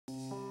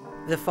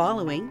The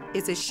following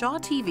is a Shaw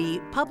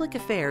TV Public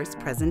Affairs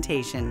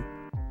presentation.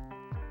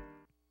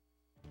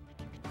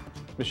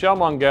 Michelle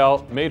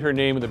Mungall made her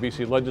name in the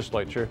BC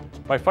legislature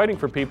by fighting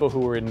for people who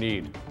were in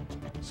need.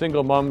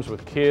 Single moms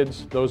with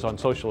kids, those on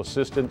social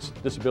assistance,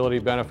 disability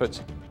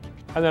benefits,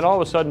 and then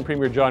all of a sudden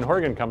Premier John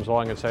Horgan comes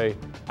along and say,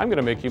 I'm going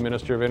to make you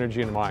Minister of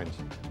Energy and Mines.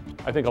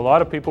 I think a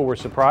lot of people were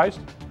surprised,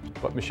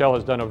 but Michelle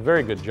has done a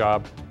very good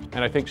job,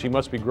 and I think she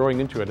must be growing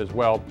into it as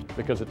well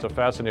because it's a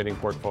fascinating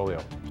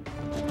portfolio.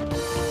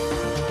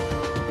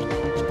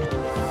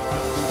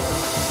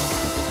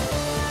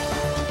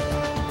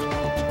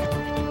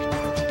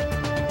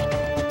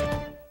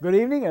 Good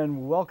evening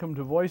and welcome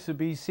to Voice of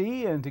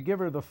BC, and to give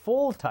her the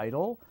full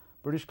title,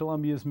 British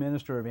Columbia's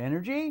Minister of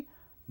Energy,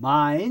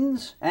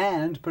 Mines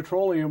and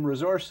Petroleum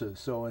Resources.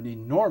 So an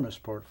enormous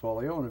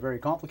portfolio and a very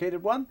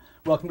complicated one.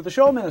 Welcome to the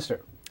show,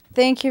 Minister.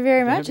 Thank you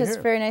very much. It's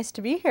very nice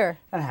to be here.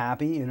 And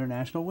happy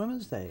International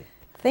Women's Day.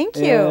 Thank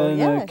you.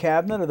 And a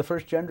cabinet of the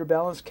first gender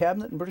balanced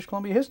cabinet in British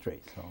Columbia history.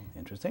 So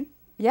interesting.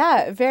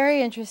 Yeah,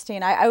 very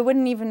interesting. I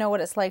wouldn't even know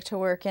what it's like to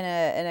work in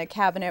a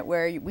cabinet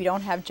where we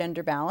don't have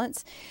gender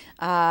balance,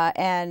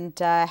 and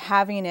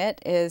having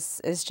it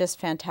is just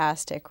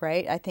fantastic,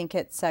 right? I think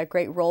it's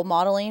great role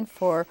modeling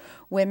for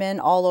women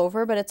all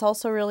over, but it's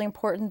also really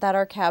important that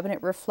our cabinet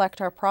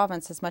reflect our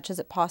province as much as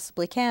it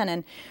possibly can.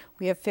 And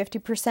we have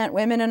 50%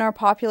 women in our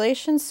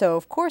population, so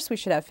of course we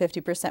should have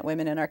 50%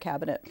 women in our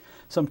cabinet.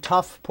 Some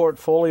tough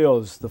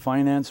portfolios, the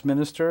finance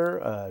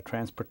minister,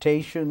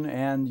 transportation,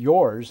 and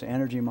yours,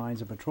 energy,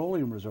 mines, and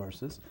petroleum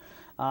resources.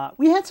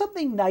 We had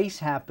something nice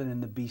happen in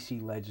the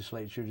BC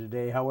legislature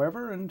today,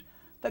 however, and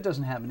that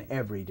doesn't happen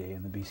every day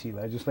in the BC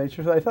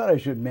legislature, so I thought I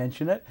should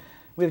mention it.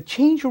 We have a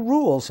change of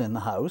rules in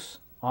the House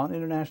on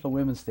International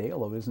Women's Day,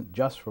 although it isn't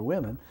just for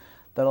women,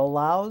 that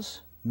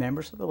allows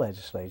members of the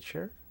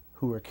legislature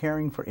who are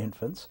caring for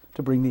infants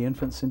to bring the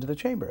infants into the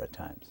chamber at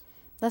times.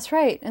 That's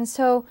right. And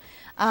so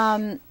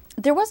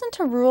there wasn't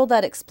a rule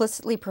that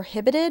explicitly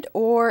prohibited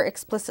or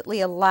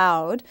explicitly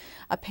allowed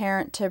a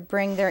parent to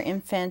bring their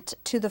infant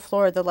to the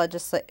floor of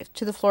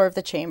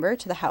the chamber,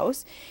 to the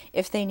House,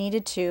 if they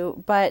needed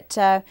to. But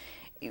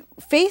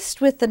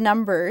faced with the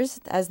numbers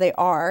as they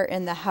are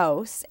in the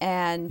House,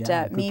 and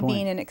me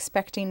being an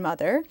expecting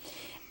mother,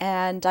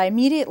 and I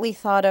immediately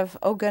thought of,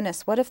 oh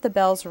goodness, what if the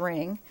bells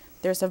ring?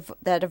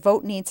 That a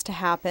vote needs to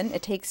happen.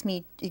 It takes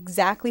me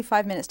exactly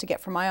 5 minutes to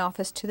get from my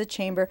office to the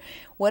chamber.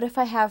 What if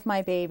I have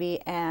my baby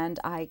and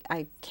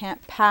I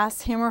can't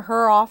pass him or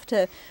her off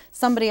to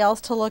somebody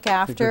else to look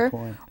after,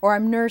 or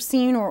I'm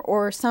nursing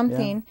or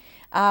something?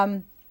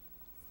 Yeah.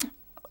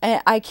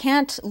 I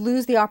can't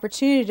lose the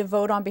opportunity to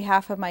vote on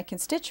behalf of my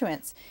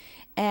constituents.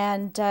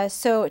 And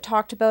so it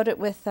talked about it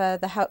with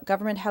the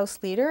government House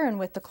leader and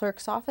with the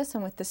clerk's office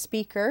and with the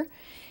speaker.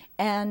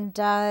 And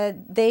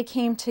they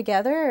came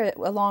together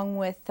along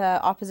with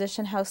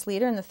opposition House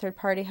leader and the third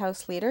party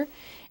House leader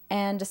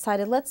and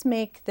decided, let's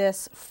make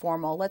this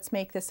formal. Let's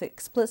make this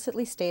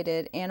explicitly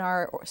stated in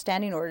our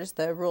standing orders,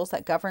 the rules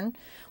that govern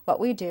what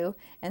we do,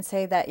 and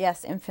say that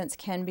yes, infants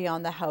can be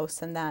on the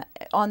House and that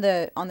on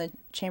the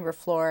chamber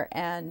floor,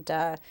 and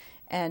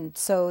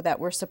so that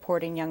we're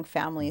supporting young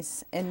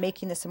families and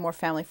making this a more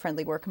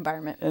family-friendly work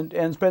environment.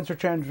 And Spencer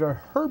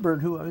Chandler Herbert,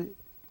 who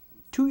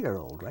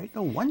 2-year-old, right?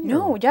 No, 1-year-old.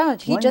 No, yeah,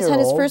 he just had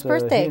his first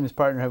birthday. He and his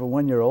partner have a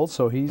 1-year-old,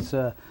 so he's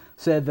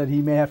said that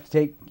he may have to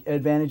take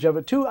advantage of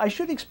it too. I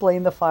should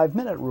explain the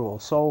 5-minute rule.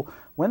 So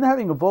when they're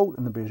having a vote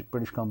in the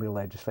British Columbia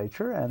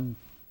legislature, and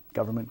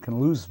government can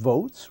lose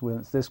votes when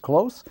it's this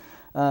close,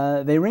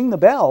 they ring the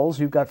bells.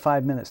 You've got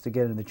 5 minutes to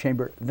get in the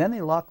chamber. Then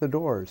they lock the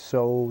doors.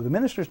 So the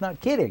minister's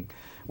not kidding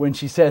when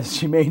she says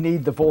she may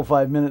need the full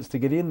 5 minutes to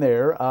get in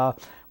there.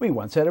 We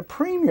once had a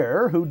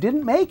premier who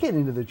didn't make it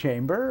into the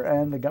chamber,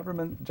 and the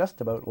government just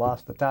about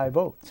lost the tie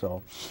vote.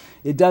 So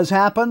it does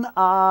happen.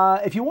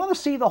 If you want to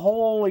see the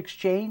whole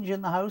exchange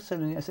in the House,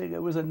 and I say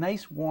it was a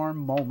nice warm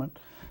moment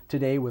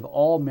today with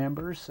all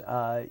members.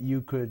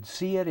 You could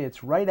see it.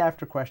 It's right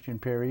after question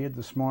period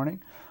this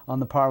morning on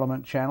the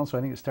Parliament channel. So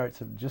I think it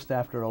starts at just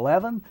after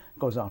 11,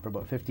 goes on for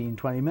about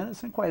 15-20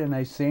 minutes, and quite a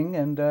nice thing.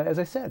 And as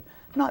I said,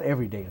 not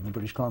every day in the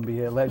British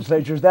Columbia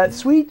legislature is that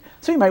sweet,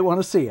 so you might want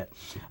to see it.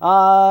 We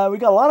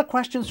got a lot of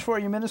questions for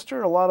you,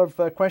 Minister, a lot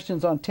of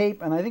questions on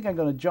tape, and I think I'm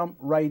going to jump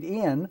right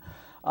in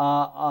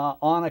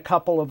on a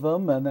couple of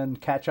them and then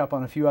catch up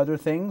on a few other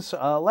things.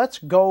 Let's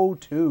go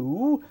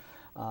to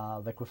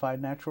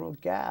liquefied natural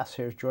gas.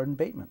 Here's Jordan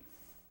Bateman.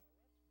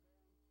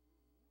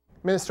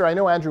 Minister, I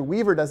know Andrew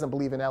Weaver doesn't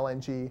believe in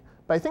LNG,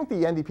 but I think the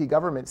NDP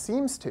government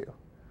seems to.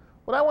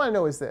 What I want to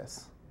know is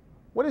this.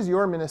 What is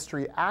your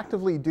ministry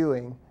actively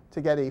doing to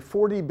get a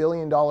 $40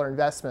 billion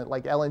investment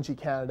like LNG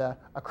Canada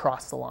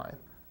across the line?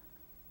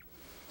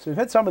 So we've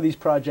had some of these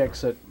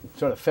projects that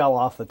sort of fell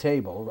off the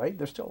table, right?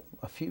 There's still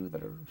a few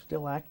that are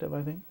still active,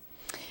 I think.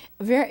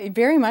 Very,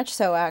 very much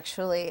so,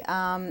 actually.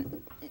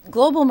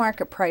 Global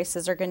market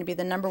prices are going to be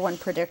the #1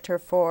 predictor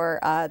for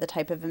the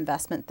type of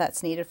investment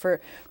that's needed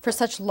for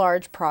such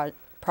large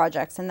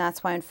projects, and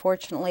that's why,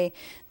 unfortunately,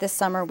 this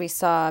summer we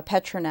saw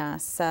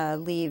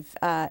Petronas leave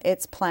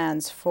its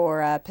plans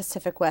for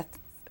Pacific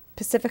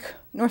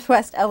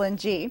Northwest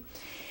LNG.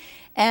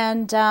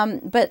 And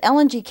but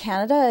LNG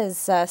Canada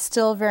is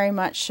still very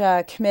much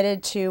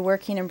committed to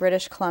working in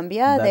British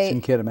Columbia. That's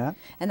in Kitimat.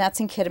 And that's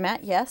in Kitimat,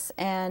 yes.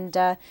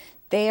 And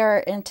they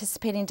are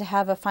anticipating to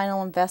have a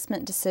final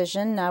investment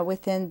decision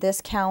within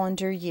this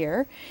calendar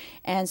year.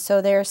 And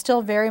so they're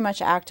still very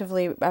much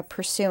actively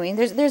pursuing.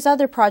 There's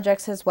other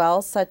projects as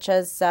well, such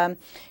as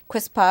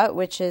Quispa,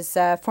 which is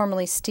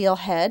formerly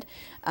Steelhead,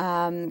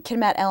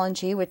 Kitimat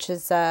LNG, which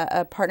is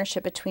a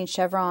partnership between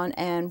Chevron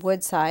and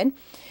Woodside.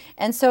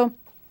 And so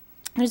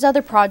there's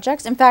other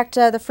projects. In fact,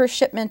 the first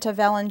shipment of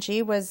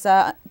LNG was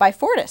by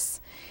Fortis.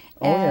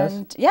 Oh,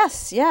 and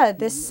yes, yeah,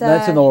 this...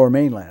 that's in the Lower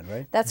Mainland,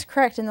 right? That's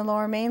correct, in the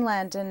Lower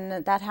Mainland,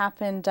 and that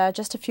happened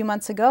just a few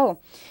months ago.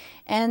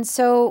 And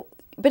so,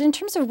 but in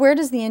terms of where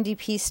does the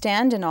NDP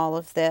stand in all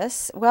of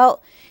this,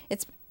 well,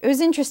 it was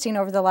interesting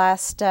over the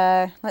last,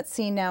 let's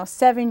see now,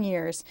 7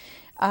 years.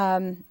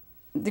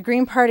 The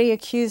Green Party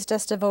accused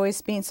us of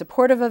always being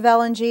supportive of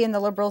LNG, and the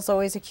Liberals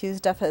always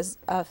accused us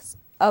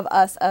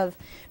of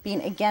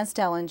being against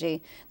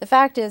LNG. The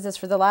fact is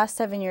for the last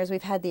 7 years,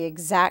 we've had the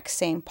exact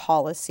same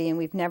policy, and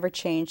we've never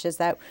changed, is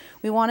that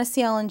we want to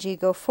see LNG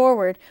go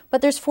forward,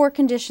 but there's 4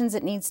 conditions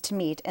it needs to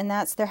meet, and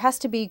that's there has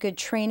to be good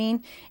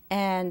training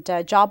and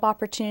job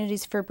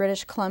opportunities for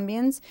British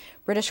Columbians.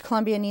 British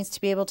Columbia needs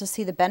to be able to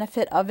see the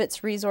benefit of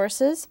its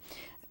resources,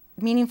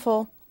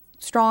 meaningful,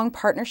 strong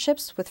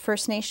partnerships with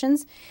First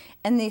Nations,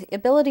 and the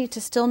ability to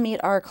still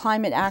meet our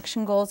climate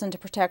action goals and to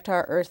protect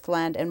our earth,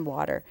 land, and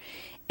water.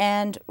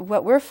 And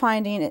what we're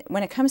finding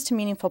when it comes to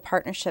meaningful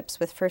partnerships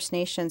with First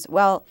Nations,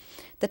 well,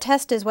 the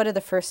test is, what do the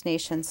First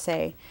Nations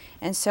say?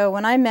 And so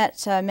when I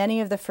met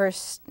many of the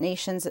First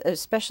Nations,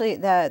 especially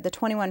the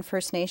 21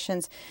 First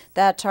Nations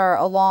that are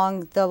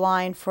along the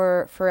line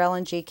for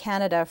LNG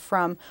Canada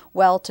from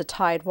well to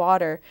tide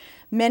water,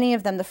 many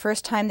of them, the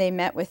first time they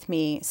met with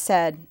me,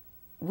 said,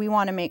 we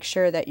want to make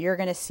sure that you're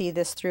going to see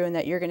this through and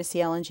that you're going to see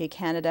LNG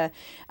Canada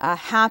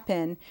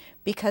happen,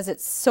 because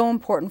it's so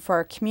important for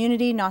our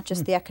community, not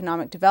just the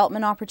economic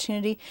development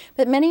opportunity,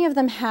 but many of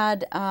them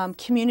had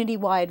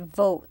community-wide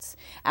votes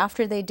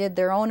after they did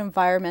their own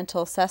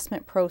environmental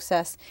assessment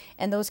process,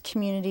 and those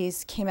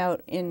communities came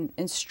out in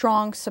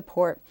strong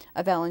support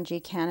of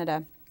LNG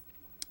Canada.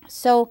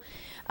 So,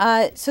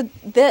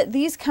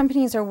 these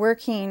companies are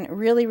working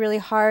really, really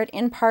hard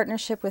in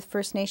partnership with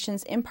First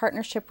Nations, in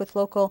partnership with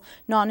local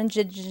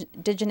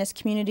non-Indigenous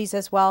communities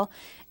as well,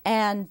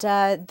 and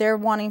they're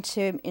wanting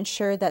to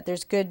ensure that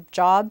there's good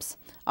jobs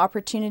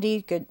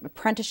opportunity, good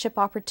apprenticeship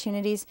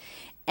opportunities.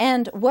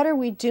 And what are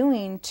we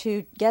doing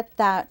to get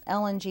that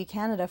LNG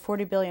Canada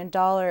 $40 billion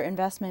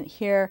investment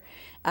here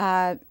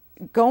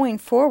going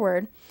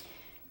forward?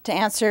 To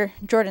answer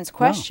Jordan's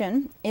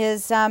question,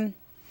 is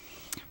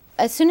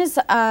as soon as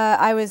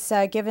I was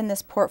given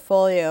this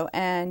portfolio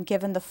and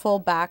given the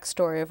full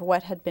backstory of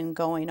what had been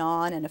going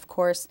on, and of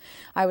course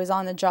I was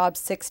on the job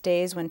 6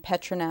 days when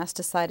Petronas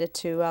decided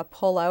to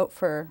pull out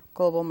for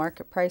global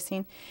market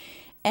pricing,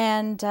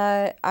 and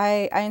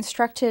I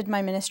instructed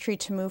my ministry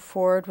to move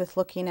forward with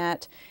looking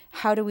at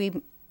how do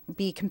we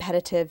be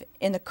competitive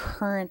in the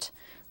current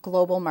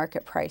global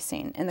market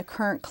pricing, in the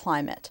current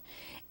climate.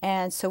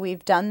 And so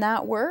we've done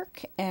that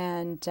work,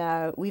 and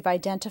we've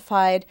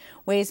identified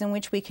ways in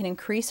which we can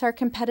increase our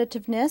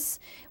competitiveness.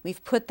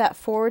 We've put that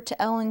forward to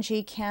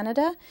LNG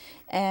Canada,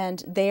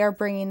 and they are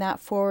bringing that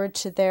forward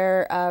to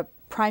their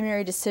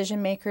primary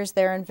decision makers,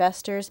 their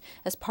investors,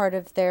 as part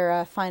of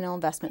their final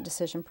investment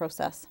decision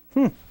process.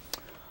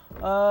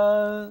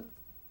 Talk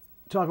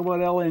about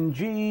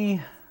LNG.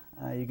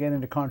 You get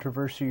into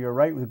controversy, you're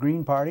right, with the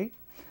Green Party.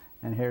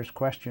 And here's a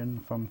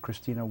question from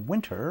Christina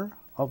Winter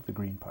of the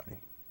Green Party.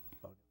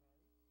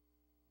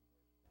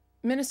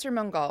 Minister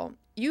Mungall,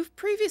 you've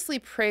previously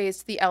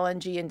praised the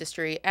LNG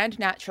industry and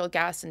natural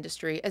gas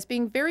industry as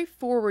being very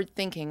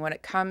forward-thinking when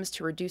it comes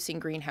to reducing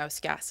greenhouse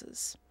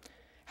gases.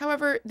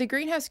 However, the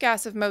greenhouse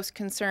gas of most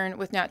concern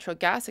with natural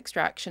gas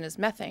extraction is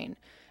methane,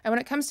 and when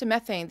it comes to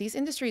methane, these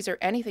industries are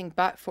anything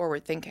but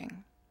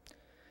forward-thinking.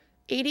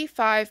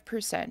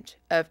 85%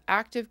 of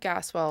active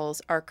gas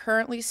wells are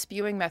currently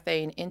spewing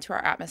methane into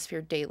our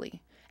atmosphere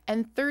daily,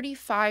 and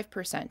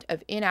 35%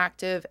 of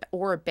inactive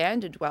or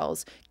abandoned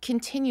wells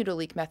continue to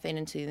leak methane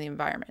into the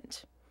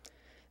environment.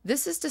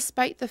 This is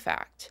despite the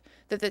fact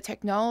that the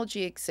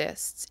technology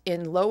exists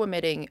in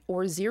low-emitting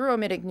or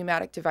zero-emitting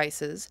pneumatic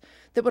devices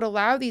that would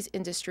allow these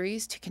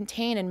industries to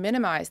contain and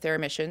minimize their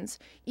emissions,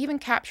 even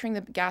capturing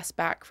the gas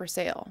back for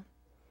sale.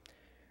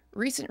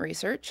 Recent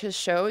research has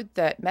showed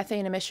that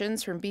methane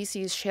emissions from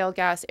BC's shale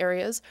gas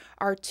areas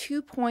are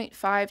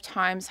 2.5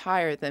 times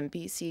higher than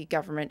BC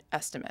government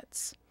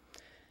estimates.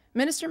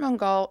 Minister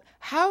Mungall,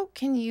 how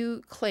can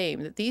you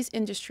claim that these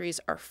industries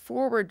are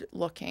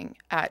forward-looking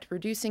at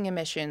reducing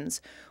emissions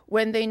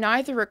when they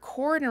neither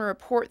record and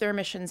report their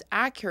emissions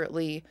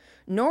accurately,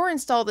 nor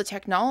install the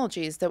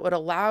technologies that would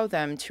allow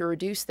them to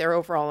reduce their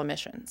overall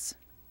emissions?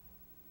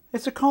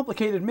 It's a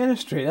complicated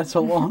ministry. That's a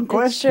long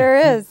question. It sure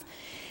is.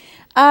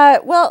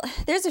 Well,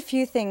 there's a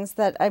few things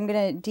that I'm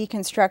going to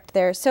deconstruct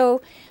there.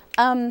 So,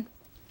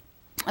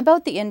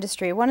 about the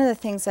industry, one of the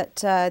things that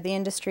the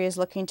industry is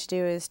looking to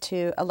do is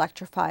to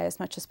electrify as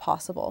much as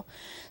possible.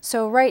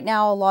 So right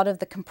now, a lot of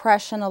the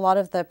compression, a lot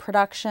of the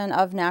production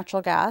of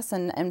natural gas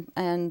and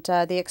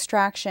the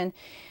extraction,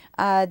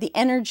 the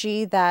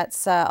energy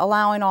that's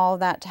allowing all of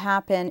that to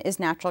happen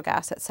is natural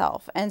gas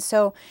itself. And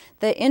so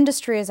the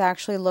industry is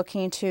actually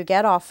looking to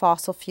get off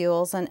fossil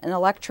fuels and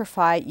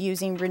electrify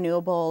using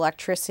renewable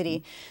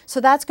electricity.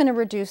 So that's going to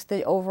reduce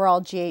the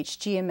overall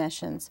GHG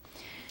emissions.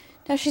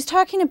 Now, she's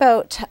talking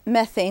about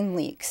methane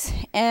leaks,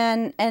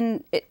 and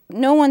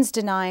no one's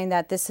denying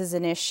that this is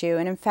an issue.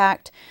 And in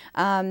fact,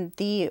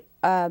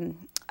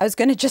 I was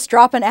going to just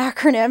drop an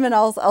acronym and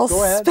I'll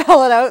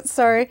spell it out,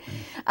 sorry.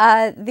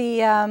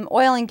 The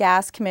Oil and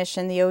Gas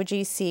Commission, the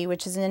OGC,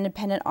 which is an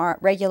independent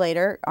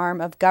regulator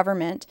arm of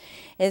government,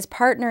 is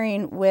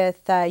partnering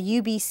with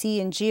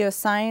UBC and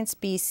Geoscience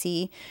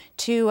BC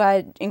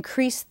to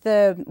increase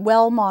the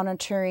well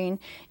monitoring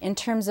in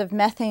terms of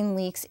methane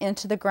leaks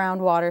into the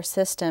groundwater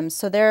systems.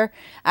 So they're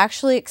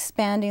actually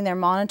expanding their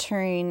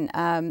monitoring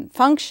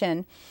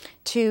function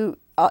to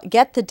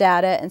get the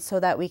data, and so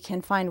that we can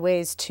find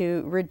ways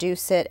to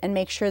reduce it and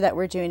make sure that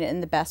we're doing it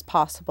in the best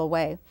possible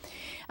way.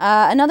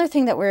 Another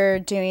thing that we're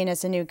doing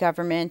as a new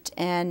government,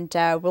 and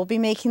we'll be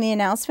making the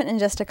announcement in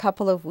just a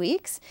couple of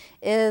weeks,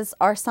 is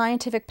our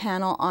scientific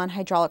panel on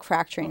hydraulic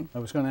fracturing. I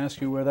was going to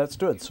ask you where that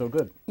stood. So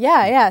good.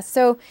 Yeah.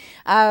 So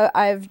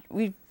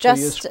we've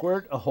just... So you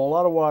squirt a whole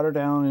lot of water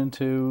down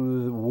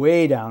into,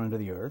 way down into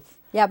the earth.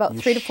 Yeah, about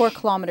 3 to 4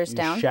 kilometers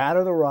down. You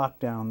shatter the rock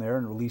down there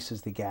and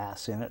releases the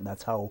gas in it, and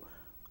that's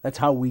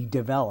how we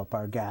develop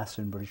our gas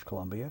in British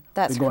Columbia.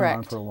 That's correct. It's been going on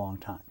correct. for a long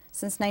time.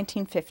 Since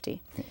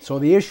 1950. So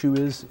the issue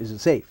is it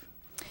safe?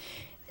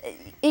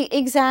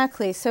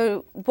 Exactly.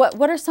 So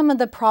what are some of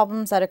the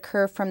problems that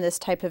occur from this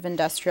type of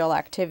industrial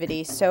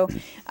activity? So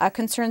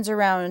concerns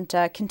around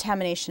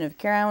contamination of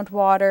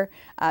groundwater,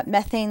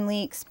 methane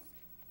leaks,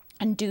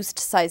 induced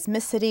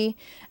seismicity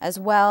as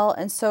well.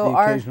 And so the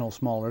occasional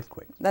small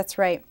earthquake. That's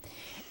right.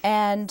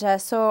 And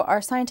so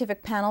our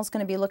scientific panel is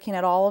going to be looking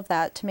at all of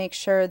that to make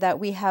sure that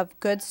we have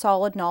good,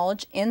 solid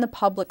knowledge in the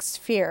public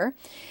sphere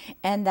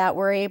and that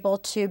we're able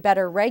to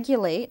better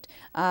regulate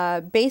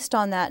based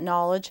on that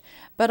knowledge,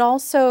 but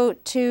also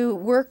to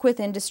work with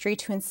industry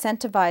to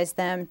incentivize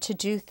them to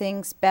do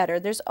things better.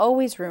 There's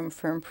always room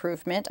for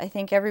improvement. I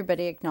think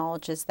everybody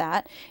acknowledges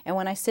that. And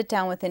when I sit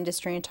down with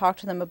industry and talk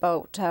to them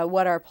about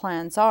what our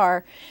plans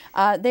are,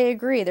 they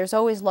agree. There's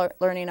always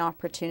learning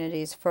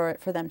opportunities for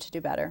them to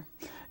do better.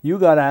 You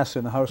got asked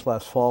in the House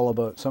last fall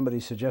about, somebody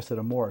suggested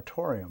a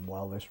moratorium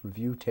while this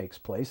review takes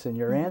place, and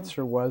your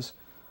answer was,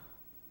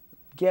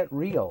 get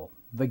real.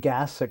 The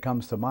gas that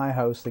comes to my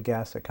house, the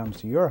gas that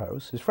comes to your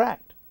house is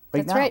fracked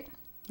right now. That's right.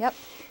 Yep.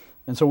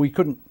 And so we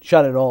couldn't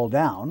shut it all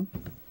down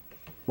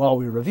while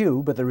we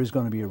review, but there is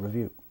going to be a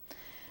review.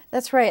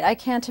 That's right. I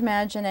can't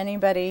imagine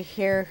anybody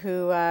here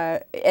who,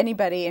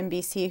 anybody in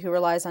BC who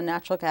relies on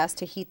natural gas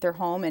to heat their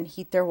home and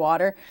heat their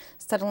water,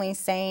 suddenly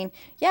saying,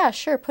 yeah,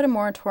 sure, put a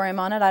moratorium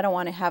on it. I don't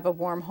want to have a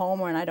warm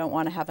home, and I don't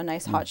want to have a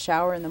nice hot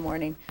shower in the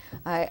morning.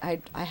 I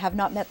have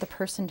not met the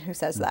person who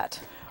says that.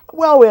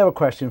 Well, we have a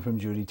question from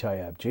Judy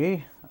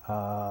Tayabji.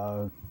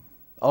 Oh,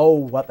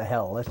 what the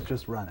hell? Let's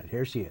just run it.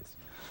 Here she is.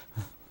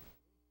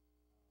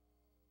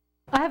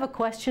 I have a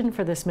question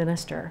for this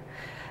minister.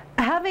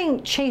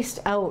 Having chased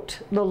out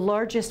the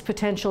largest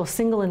potential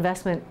single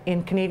investment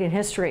in Canadian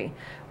history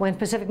when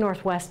Pacific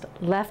Northwest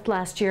left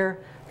last year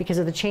because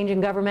of the change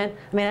in government,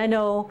 I mean, I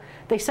know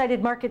they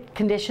cited market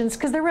conditions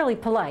because they're really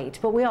polite,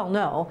 but we all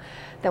know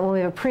that when we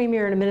have a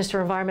premier and a minister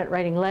of environment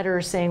writing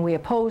letters saying we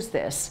oppose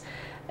this,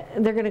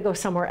 they're going to go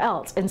somewhere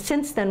else. And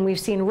since then, we've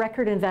seen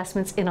record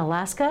investments in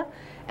Alaska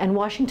and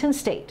Washington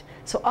State.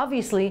 So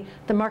obviously,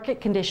 the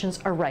market conditions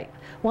are ripe.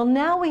 Well,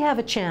 now we have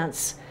a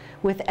chance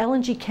with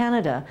LNG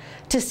Canada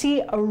to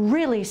see a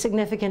really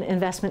significant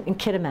investment in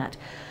Kitimat.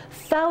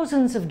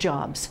 Thousands of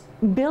jobs,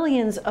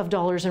 billions of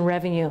dollars in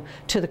revenue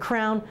to the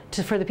Crown,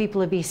 for the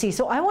people of BC.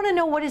 So I want to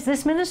know, what is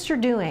this minister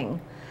doing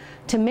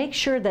to make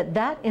sure that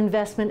that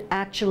investment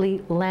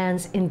actually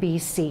lands in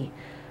BC?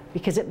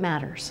 Because it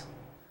matters.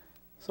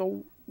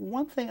 So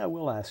one thing I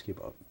will ask you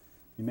about,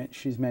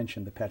 she's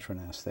mentioned the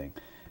Petronas thing.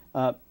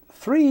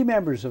 3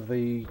 members of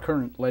the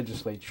current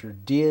legislature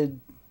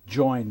did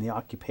join the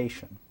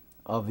occupation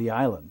of the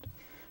island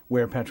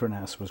where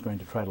Petronas was going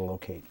to try to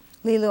locate.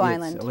 Lilu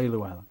Island.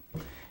 Lilu Island.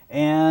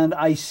 And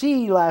I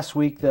see last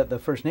week that the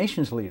First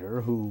Nations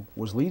leader who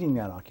was leading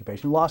that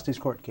occupation lost his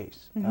court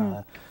case.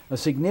 A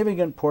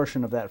significant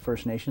portion of that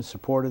First Nation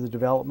supported the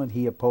development.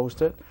 He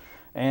opposed it,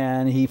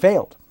 and he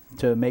failed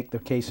to make the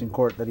case in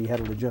court that he had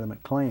a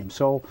legitimate claim.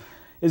 So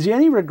is there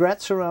any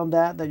regrets around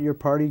that your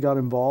party got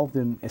involved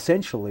in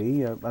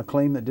essentially a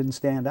claim that didn't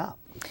stand up?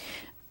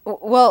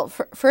 Well,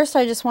 first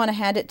I just want to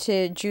hand it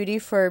to Judy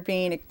for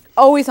being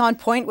always on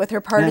point with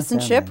her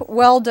partisanship.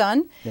 Well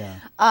done. Yeah.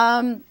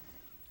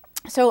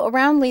 So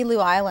around Lilu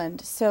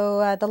Island,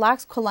 so the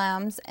Lax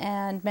Kw'alaams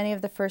and many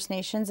of the First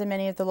Nations and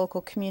many of the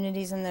local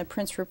communities in the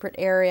Prince Rupert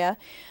area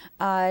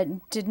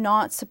did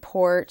not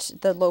support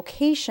the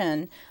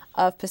location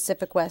of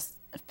Pacific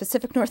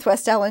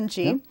Northwest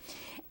LNG.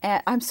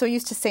 Yep. I'm so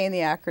used to saying the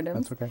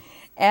acronyms. That's okay.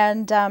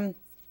 And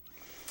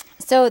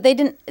so they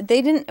didn't,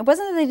 it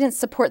wasn't that they didn't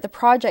support the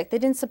project, they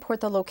didn't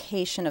support the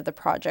location of the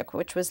project,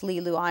 which was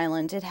Lilu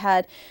Island. It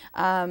had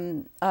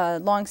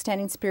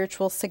long-standing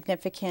spiritual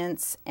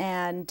significance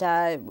and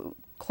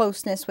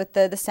closeness with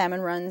the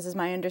salmon runs, is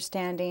my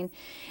understanding.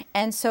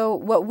 And so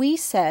what we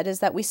said is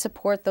that we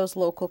support those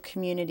local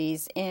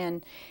communities.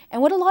 And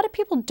what a lot of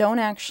people don't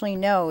actually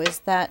know is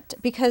that,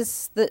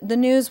 because the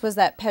news was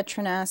that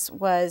Petronas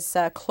was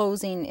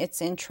closing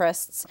its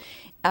interests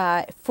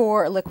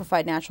for a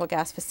liquefied natural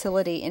gas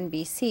facility in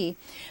BC.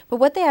 But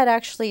what they had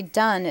actually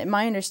done, in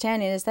my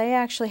understanding, is they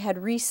actually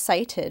had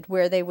resited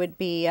where they would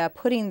be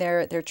putting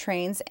their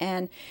trains,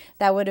 and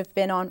that would have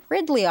been on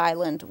Ridley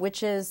Island,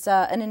 which is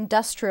an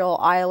industrial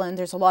island.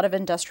 There's a lot of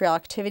industrial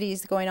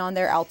activities going on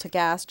there.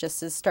 AltaGas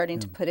just is starting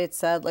to put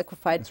its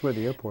liquefied... That's where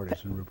the airport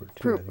is in Rupert,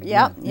 too.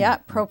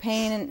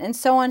 Propane and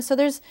so on. So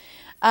there's...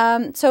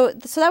 So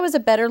that was a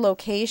better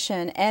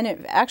location, and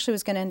it actually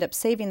was going to end up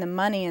saving the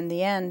money in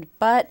the end,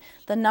 but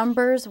the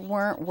numbers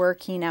weren't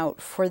working out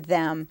for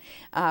them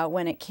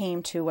when it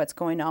came to what's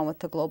going on with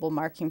the global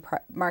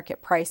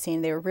market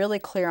pricing. They were really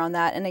clear on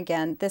that, and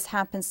again, this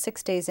happened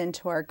 6 days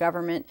into our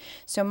government.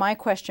 So my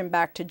question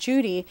back to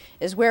Judy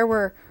is, where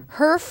were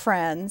her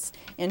friends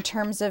in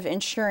terms of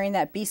ensuring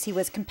that BC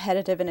was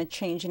competitive in a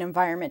changing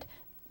environment?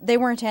 They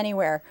weren't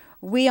anywhere.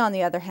 We, on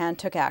the other hand,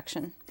 took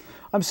action.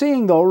 I'm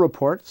seeing, though,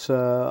 reports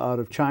out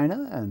of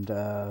China and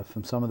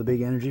from some of the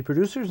big energy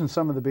producers and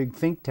some of the big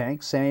think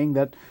tanks saying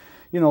that,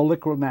 you know,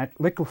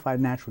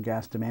 liquefied natural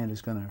gas demand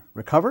is going to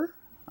recover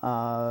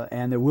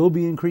and there will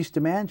be increased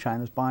demand.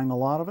 China's buying a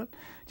lot of it.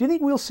 Do you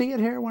think we'll see it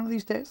here one of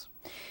these days?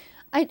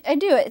 I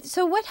do.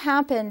 So what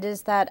happened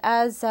is that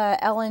as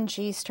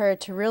LNG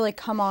started to really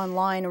come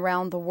online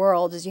around the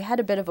world, is you had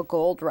a bit of a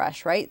gold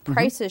rush, right?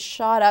 Prices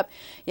shot up.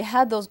 You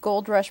had those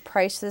gold rush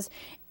prices.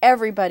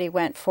 Everybody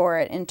went for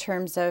it in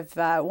terms of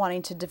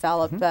wanting to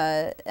develop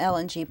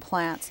LNG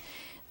plants.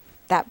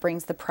 That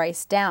brings the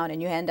price down,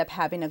 and you end up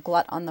having a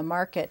glut on the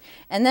market.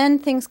 And then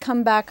things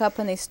come back up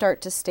and they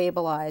start to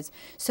stabilize.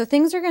 So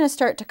things are going to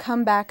start to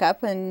come back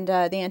up, and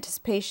the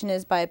anticipation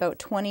is by about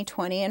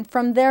 2020. And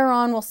from there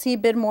on, we'll see a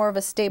bit more of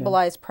a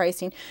stabilized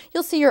pricing.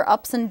 You'll see your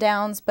ups and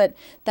downs, but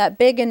that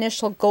big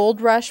initial gold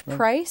rush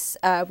price,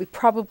 we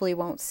probably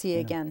won't see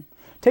again.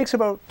 Takes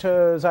about,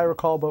 as I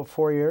recall, about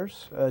 4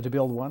 years to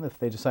build one if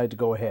they decide to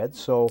go ahead.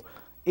 So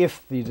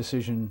if the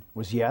decision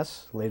was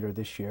yes later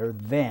this year,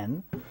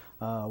 then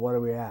what are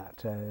we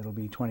at? It'll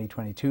be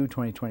 2022,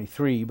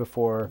 2023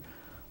 before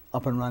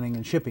up and running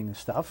and shipping and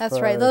stuff. That's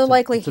right. They'll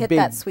likely hit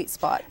that sweet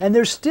spot. And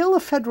there's still a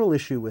federal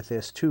issue with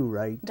this too,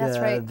 right? That's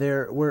right.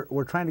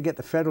 We're trying to get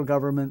the federal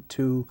government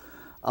to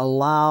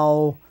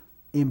allow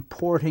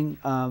importing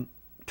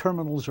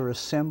terminals or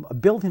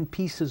built in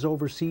pieces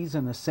overseas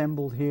and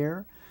assembled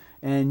here.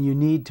 And you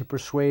need to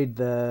persuade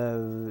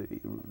the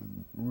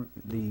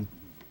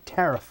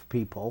tariff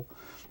people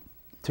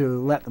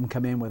to let them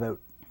come in without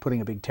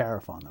putting a big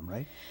tariff on them,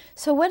 right?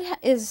 So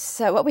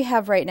what we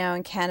have right now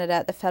in Canada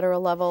at the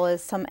federal level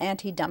is some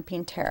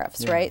anti-dumping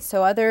tariffs, right?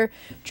 So other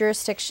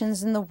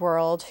jurisdictions in the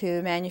world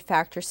who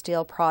manufacture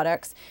steel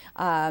products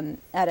at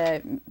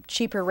a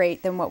cheaper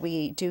rate than what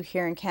we do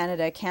here in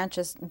Canada can't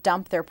just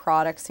dump their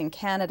products in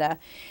Canada.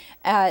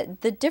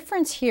 The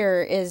difference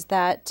here is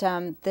that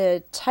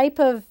the type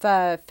of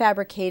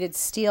fabricated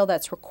steel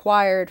that's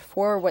required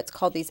for what's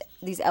called these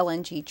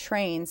LNG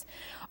trains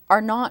are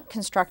not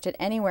constructed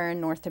anywhere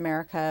in North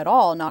America at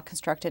all, not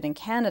constructed in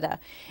Canada.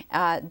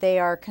 They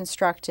are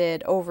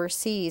constructed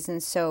overseas,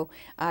 and so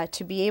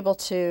to be able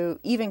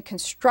to even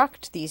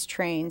construct these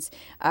trains,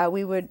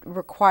 we would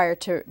require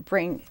to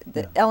bring,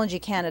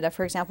 LNG Canada,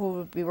 for example,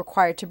 would be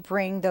required to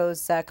bring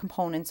those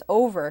components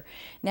over.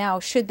 Now,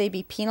 should they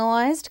be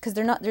penalized? Because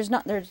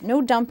there's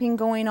no dumping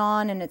going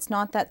on, and it's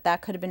not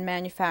that could have been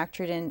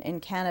manufactured in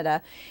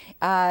Canada.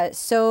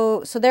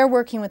 So they're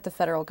working with the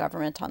federal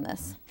government on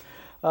this.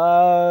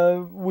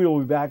 We will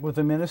be back with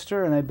the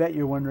minister, and I bet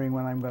you're wondering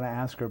when I'm going to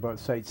ask her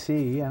about Site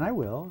C, and I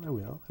will.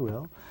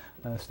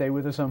 Stay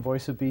with us on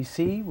Voice of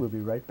BC. We'll be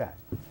right back.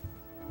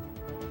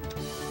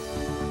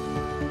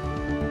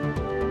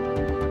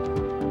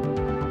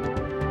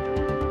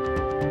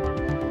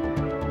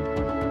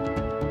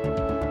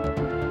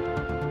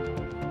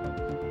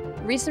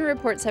 Recent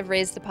reports have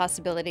raised the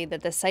possibility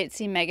that the Site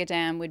C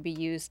megadam would be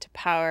used to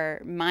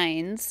power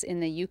mines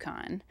in the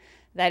Yukon.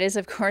 That is,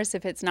 of course,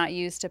 if it's not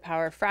used to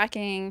power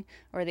fracking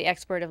or the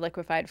export of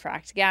liquefied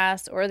fracked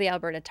gas or the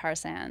Alberta tar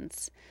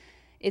sands.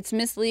 It's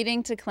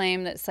misleading to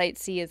claim that Site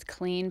C is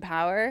clean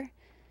power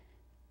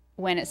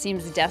when it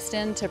seems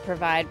destined to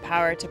provide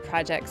power to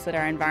projects that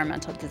are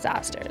environmental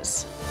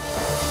disasters.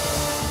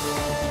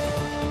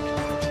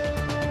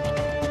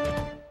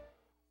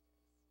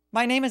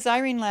 My name is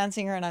Irene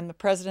Lansinger, and I'm the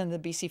president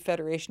of the BC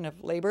Federation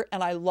of Labour,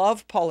 and I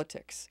love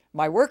politics.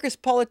 My work is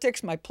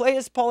politics, my play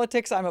is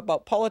politics, I'm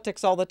about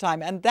politics all the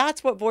time, and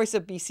that's what Voice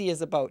of BC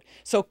is about.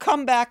 So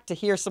come back to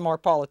hear some more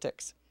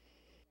politics.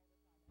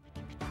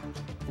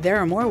 There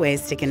are more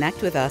ways to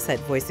connect with us at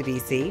Voice of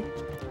BC.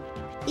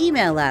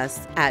 Email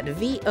us at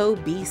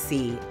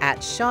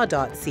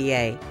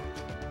vobc@shaw.ca.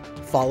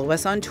 Follow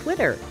us on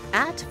Twitter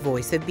at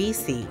Voice of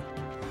BC.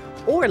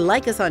 Or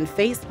like us on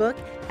Facebook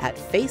at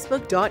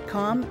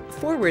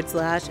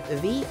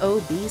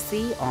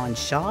facebook.com/VOBC on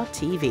Shaw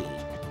TV.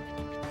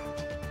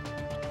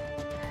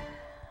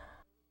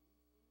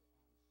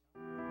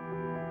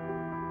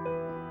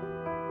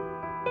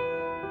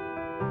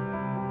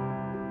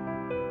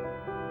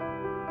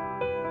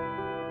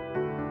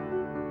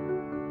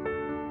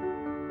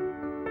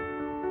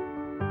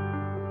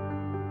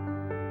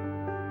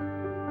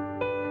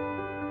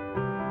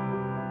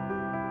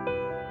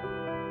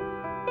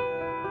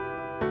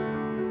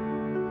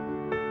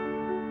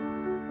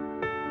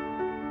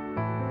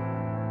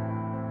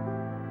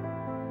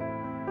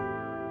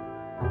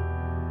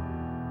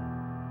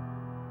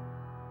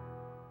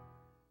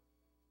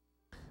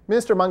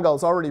 Minister Mungall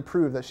has already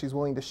proved that she's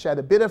willing to shed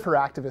a bit of her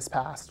activist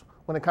past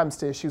when it comes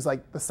to issues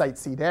like the Site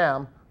C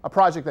Dam, a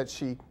project that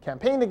she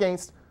campaigned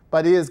against,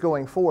 but is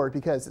going forward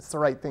because it's the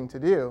right thing to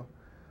do.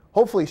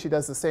 Hopefully she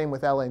does the same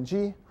with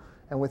LNG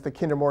and with the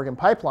Kinder Morgan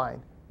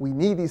pipeline. We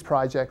need these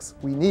projects.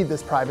 We need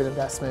this private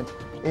investment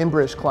in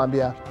British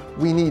Columbia.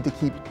 We need to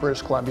keep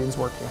British Columbians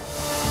working.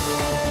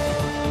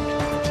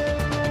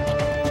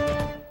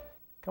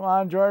 Come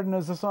on, Jordan,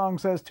 as the song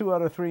says, 2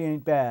 out of 3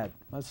 ain't bad.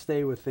 Let's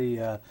stay with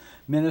the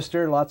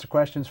minister. Lots of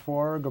questions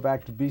for her. Go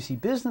back to BC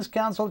Business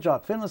Council.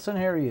 Jock Finlayson,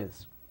 here he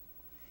is.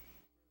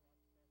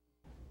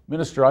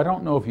 Minister, I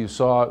don't know if you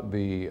saw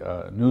the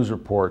news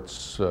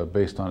reports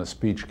based on a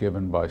speech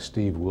given by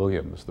Steve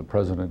Williams, the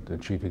President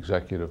and Chief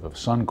Executive of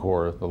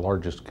Suncor, the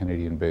largest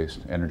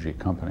Canadian-based energy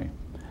company.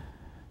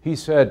 He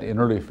said in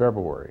early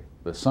February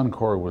that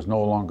Suncor was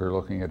no longer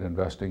looking at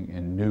investing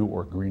in new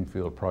or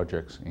greenfield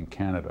projects in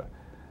Canada.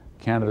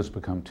 Canada's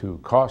become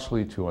too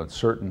costly, too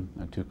uncertain,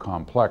 and too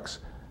complex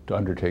to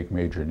undertake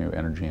major new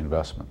energy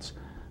investments.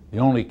 The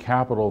only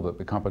capital that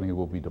the company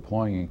will be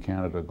deploying in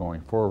Canada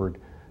going forward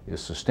is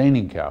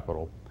sustaining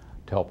capital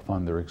to help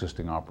fund their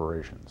existing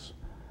operations.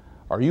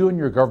 Are you and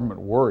your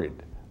government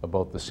worried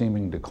about the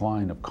seeming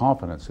decline of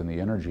confidence in the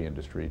energy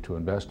industry to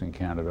invest in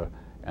Canada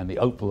and the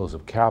outflows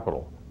of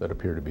capital that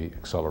appear to be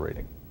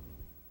accelerating?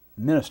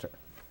 Minister.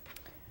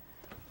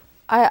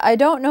 I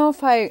don't know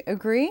if I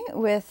agree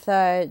with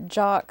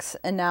Jock's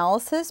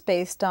analysis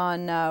based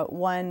on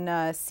one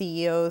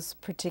CEO's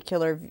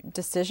particular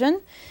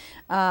decision.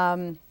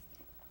 What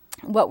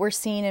we're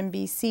seeing in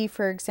BC,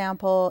 for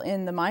example,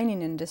 in the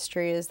mining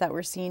industry is that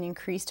we're seeing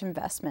increased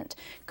investment.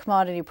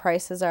 Commodity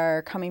prices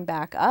are coming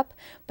back up.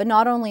 But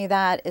not only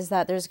that, is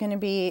that there's going to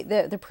be,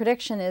 the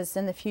prediction is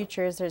in the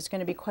future is there's going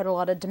to be quite a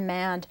lot of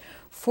demand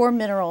for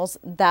minerals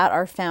that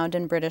are found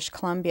in British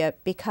Columbia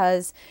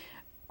because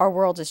our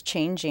world is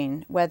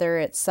changing, whether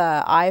it's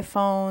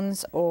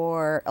iPhones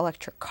or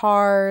electric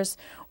cars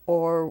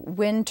or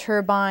wind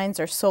turbines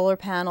or solar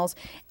panels.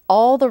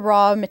 All the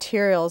raw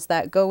materials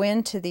that go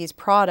into these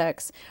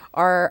products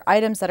are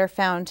items that are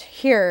found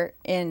here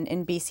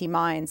in BC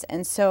mines.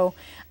 And so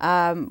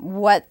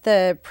what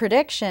the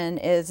prediction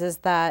is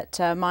that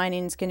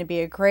mining is going to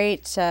be a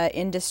great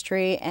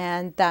industry,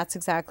 and that's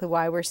exactly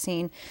why we're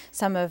seeing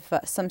some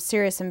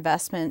serious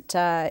investment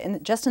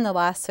just in the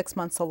last 6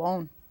 months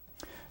alone.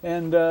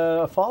 And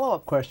a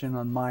follow-up question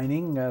on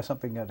mining,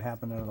 something that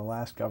happened under the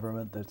last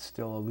government that's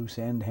still a loose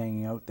end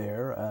hanging out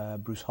there.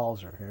 Bruce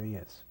Halser, here he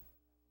is.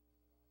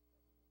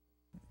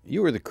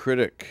 You were the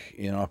critic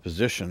in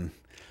opposition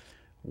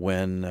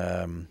when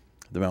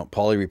the Mount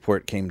Polley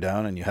report came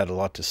down, and you had a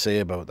lot to say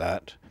about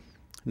that.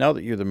 Now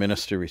that you're the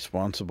minister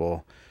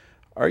responsible,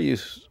 are you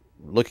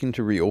looking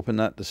to reopen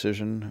that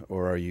decision,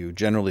 or are you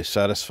generally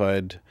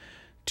satisfied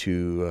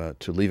to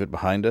leave it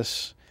behind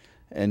us?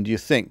 And do you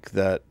think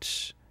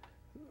that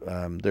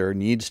there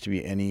needs to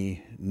be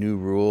any new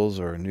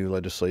rules or new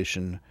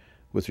legislation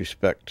with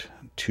respect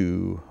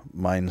to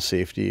mine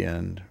safety,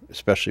 and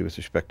especially with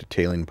respect to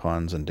tailing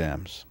ponds and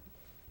dams?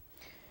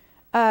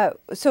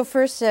 So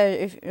first,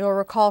 if you'll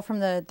recall from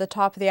the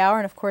top of the hour,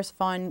 and of course,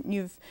 Vaughn,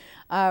 you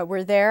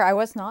were there. I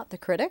was not the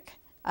critic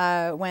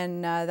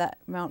when that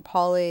Mount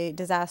Polley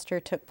disaster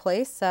took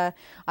place. I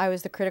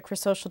was the critic for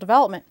social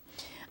development.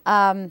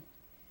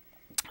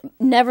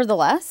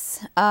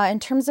 Nevertheless, in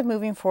terms of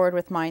moving forward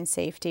with mine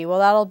safety, well,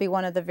 that'll be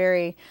one of the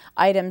very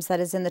items that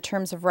is in the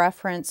terms of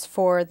reference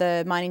for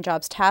the Mining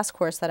Jobs Task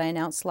Force that I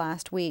announced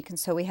last week. And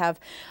so we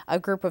have a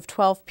group of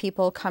 12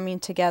 people coming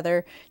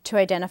together to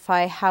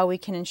identify how we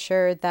can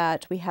ensure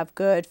that we have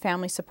good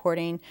family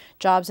supporting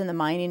jobs in the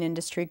mining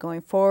industry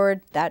going forward,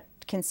 that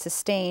can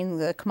sustain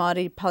the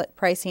commodity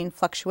pricing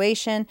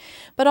fluctuation,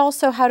 but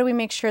also how do we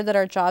make sure that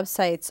our job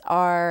sites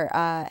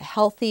are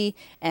healthy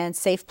and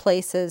safe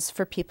places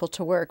for people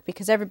to work,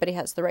 because everybody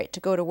has the right to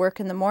go to work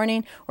in the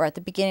morning or at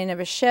the beginning of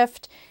a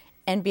shift,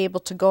 and be able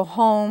to go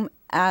home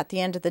at the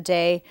end of the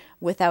day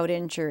without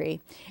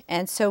injury.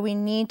 And so we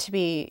need to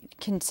be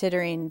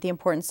considering the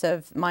importance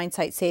of mine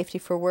site safety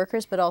for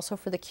workers, but also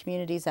for the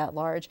communities at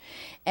large.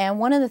 And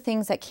one of the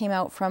things that came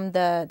out from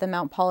the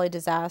Mount Polley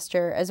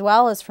disaster, as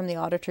well as from the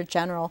Auditor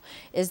General,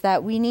 is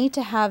that we need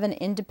to have an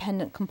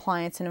independent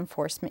compliance and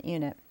enforcement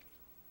unit.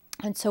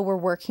 And so we're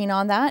working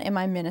on that in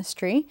my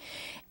ministry.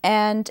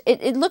 And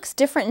it looks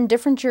different in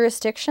different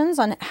jurisdictions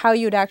on how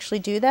you would actually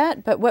do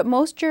that. But what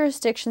most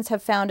jurisdictions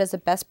have found as a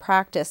best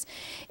practice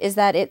is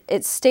that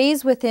it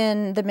stays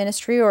within the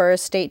ministry or a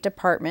state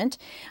department.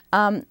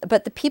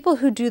 But the people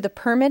who do the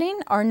permitting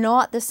are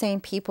not the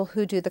same people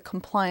who do the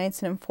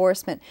compliance and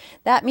enforcement.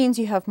 That means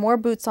you have more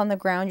boots on the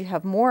ground, you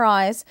have more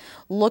eyes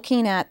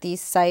looking at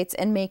these sites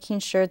and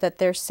making sure that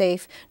they're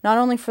safe, not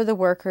only for the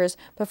workers,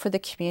 but for the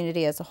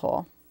community as a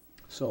whole.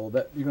 So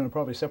that you're going to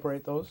probably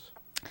separate those?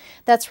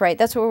 That's right.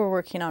 That's what we're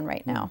working on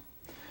right now.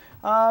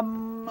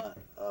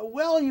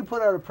 Well, you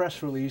put out a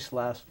press release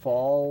last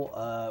fall.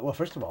 Well,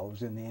 first of all, it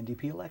was in the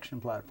NDP election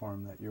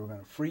platform that you were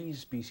going to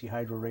freeze BC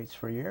Hydro rates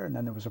for a year, and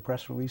then there was a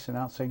press release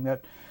announcing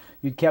that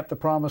you'd kept the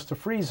promise to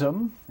freeze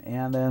them.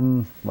 And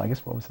then, well, I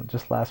guess what was it,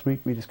 just last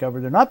week we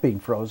discovered they're not being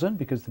frozen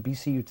because the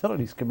BC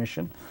Utilities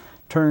Commission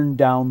turned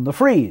down the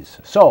freeze.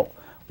 So,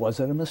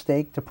 was it a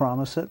mistake to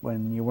promise it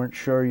when you weren't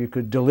sure you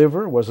could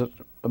deliver? Was it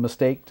a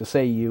mistake to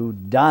say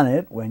you'd done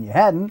it when you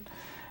hadn't?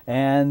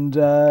 And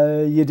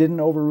you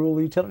didn't overrule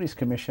the Utilities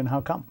Commission.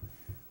 How come?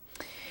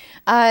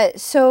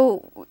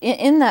 So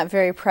in that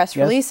very press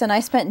release, and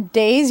I spent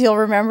days, you'll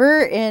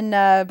remember, in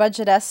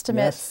budget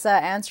estimates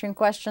answering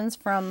questions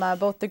from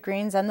both the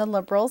Greens and the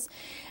Liberals,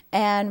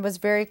 and was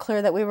very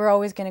clear that we were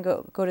always going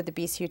to go to the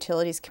BC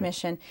Utilities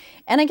Commission.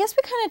 And I guess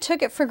we kind of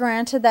took it for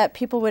granted that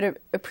people would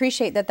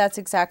appreciate that that's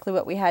exactly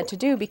what we had to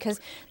do,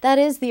 because that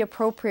is the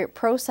appropriate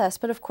process.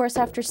 But of course,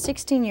 after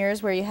 16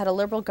 years where you had a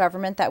Liberal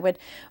government that would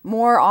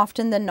more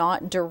often than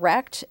not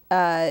direct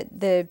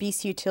the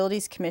BC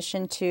Utilities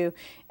Commission to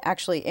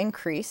actually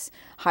increase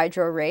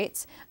hydro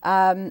rates,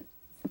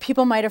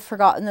 people might have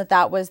forgotten that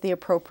that was the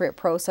appropriate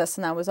process,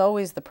 and that was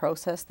always the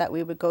process that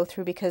we would go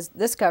through, because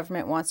this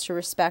government wants to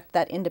respect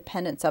that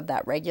independence of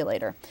that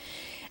regulator.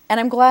 And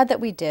I'm glad that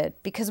we did,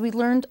 because we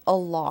learned a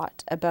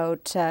lot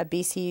about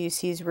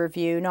BCUC's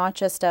review, not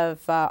just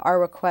of our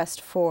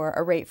request for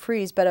a rate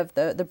freeze, but of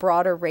the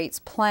broader rates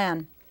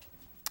plan.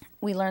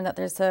 We learned that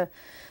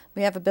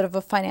we have a bit of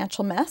a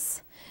financial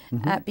mess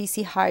at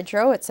BC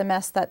Hydro. It's a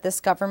mess that this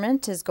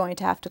government is going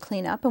to have to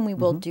clean up, and we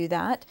will do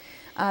that.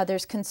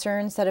 There's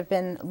concerns that have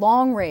been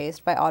long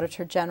raised by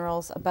Auditor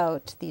Generals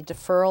about the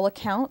deferral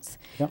accounts,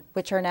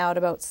 which are now at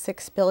about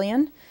 $6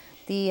 billion.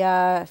 The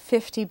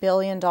 $50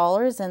 billion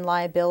in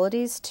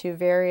liabilities to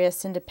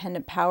various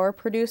independent power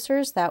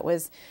producers. That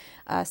was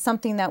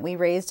something that we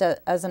raised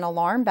as an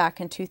alarm back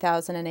in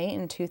 2008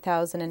 and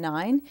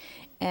 2009.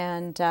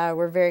 And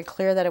we're very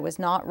clear that it was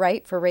not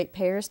right for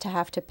ratepayers to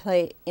have to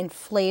pay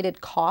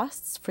inflated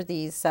costs for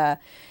these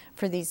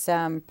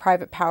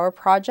private power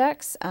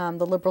projects.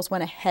 The Liberals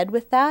went ahead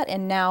with that,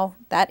 and now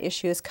that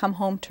issue has come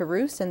home to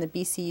roost, and the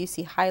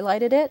BCUC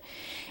highlighted it.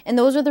 And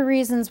those are the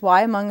reasons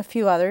why, among a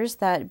few others,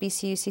 that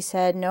BCUC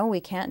said, no, we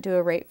can't do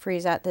a rate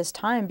freeze at this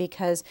time,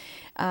 because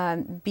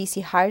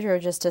BC Hydro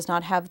just does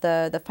not have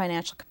the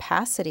financial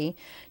capacity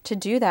to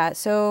do that.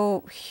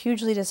 So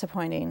hugely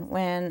disappointing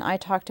when I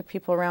talk to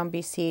people around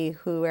BC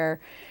who are,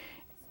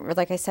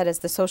 like I said, as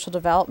the social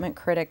development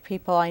critic,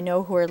 people I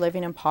know who are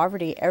living in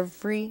poverty,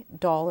 every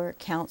dollar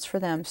counts for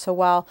them. So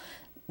while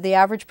the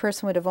average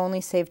person would have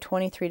only saved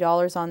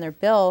 $23 on their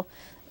bill,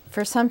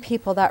 for some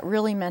people that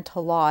really meant a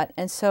lot.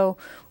 And so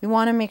we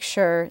want to make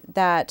sure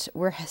that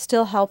we're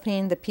still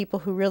helping the people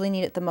who really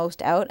need it the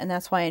most out. And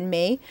that's why in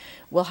May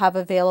we'll have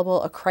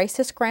available a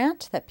crisis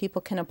grant that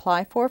people can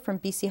apply for from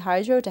BC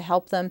Hydro to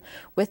help them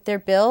with their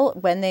bill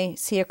when they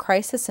see a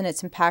crisis and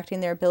it's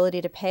impacting their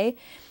ability to pay.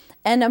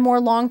 And a more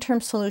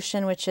long-term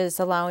solution, which is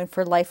allowing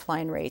for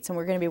lifeline rates. And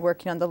we're going to be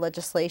working on the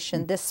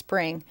legislation this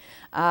spring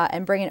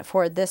and bringing it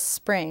forward this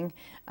spring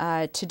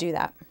to do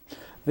that.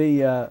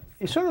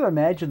 You sort of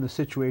imagine the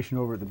situation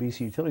over at the BC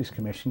Utilities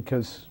Commission,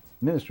 because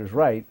the minister's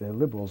right, the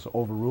Liberals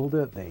overruled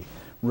it. They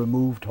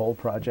removed whole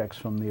projects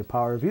from the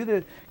power review.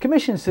 The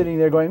commission's sitting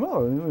there going,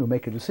 well, we'll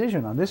make a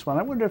decision on this one.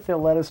 I wonder if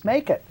they'll let us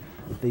make it.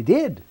 They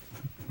did.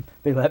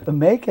 They let them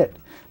make it.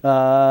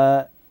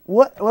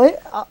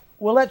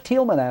 We'll let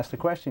Thielman ask the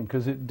question,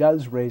 because it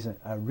does raise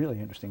a really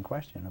interesting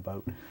question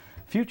about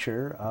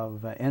future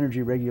of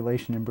energy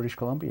regulation in British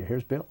Columbia.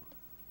 Here's Bill.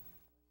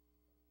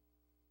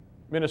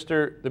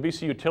 Minister, the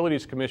BC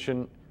Utilities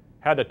Commission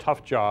had a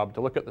tough job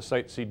to look at the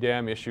Site C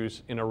dam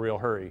issues in a real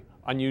hurry,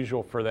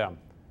 unusual for them.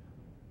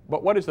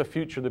 But what is the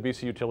future of the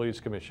BC Utilities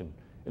Commission?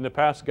 In the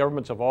past,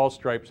 governments of all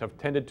stripes have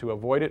tended to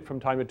avoid it from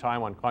time to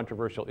time on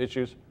controversial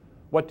issues.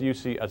 What do you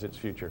see as its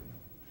future?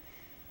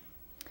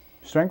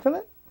 Strengthen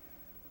it?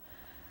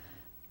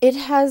 It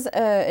has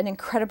an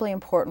incredibly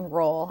important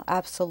role,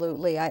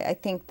 absolutely. I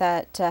think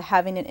that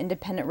having an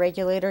independent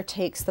regulator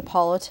takes the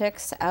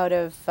politics out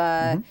of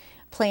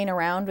playing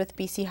around with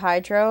BC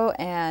Hydro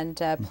and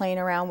playing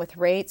around with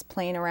rates,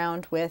 playing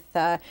around with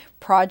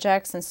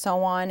projects and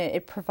so on.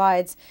 It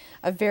provides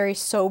a very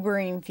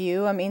sobering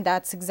view. I mean,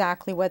 that's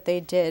exactly what they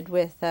did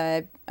with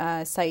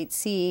Site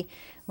C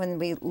when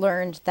we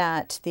learned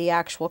that the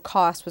actual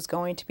cost was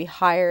going to be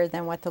higher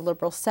than what the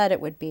Liberals said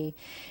it would be.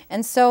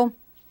 And so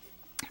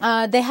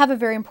they have a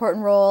very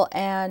important role,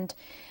 and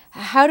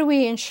how do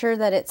we ensure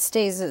that it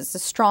stays as a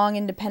strong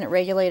independent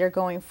regulator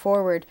going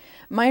forward?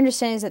 My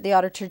understanding is that the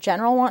Auditor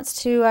General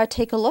wants to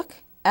take a look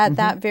at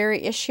that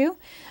very issue.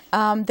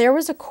 There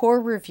was a core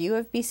review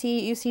of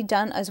BCUC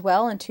done as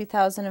well in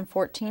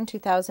 2014,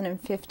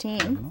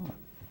 2015.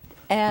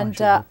 And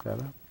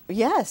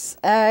yes,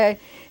 I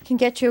can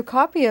get you a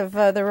copy of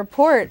the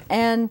report.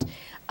 And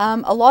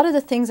a lot of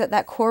the things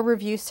that core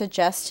review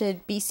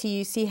suggested,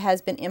 BCUC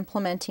has been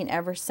implementing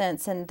ever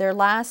since. And their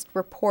last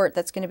report,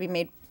 that's going to be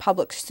made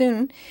public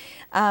soon,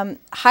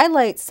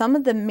 highlights some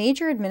of the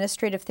major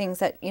administrative things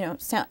that, you know,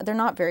 they're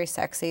not very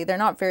sexy, they're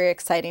not very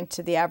exciting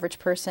to the average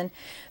person,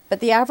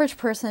 but the average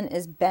person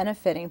is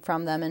benefiting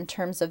from them in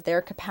terms of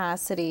their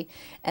capacity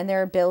and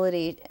their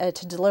ability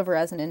to deliver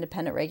as an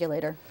independent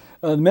regulator.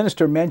 The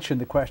minister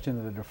mentioned the question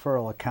of the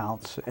deferral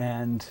accounts,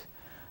 and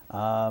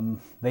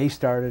they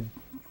started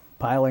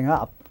piling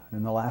up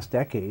in the last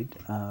decade.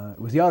 It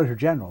was the Auditor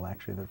General,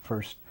 actually, that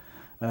first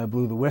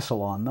blew the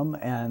whistle on them,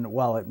 and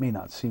while it may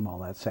not seem all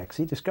that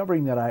sexy,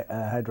 discovering that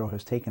Hydro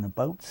has taken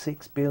about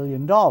 $6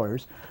 billion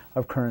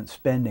of current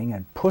spending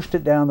and pushed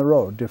it down the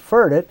road,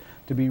 deferred it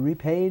to be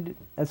repaid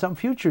at some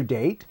future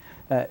date.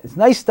 It's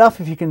nice stuff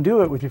if you can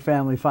do it with your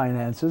family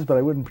finances, but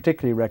I wouldn't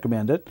particularly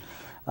recommend it.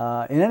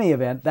 In any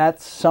event,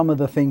 that's some of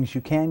the things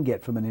you can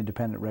get from an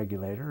independent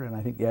regulator, and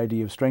I think the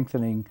idea of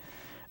strengthening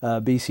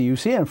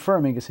BCUC and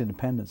affirming its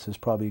independence is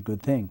probably a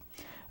good thing.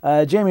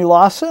 Jamie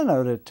Lawson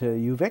out at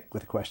UVic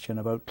with a question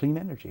about clean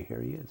energy.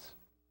 Here he is.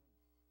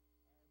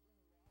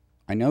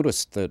 I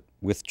noticed that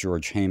with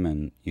George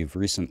Heyman, you've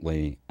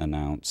recently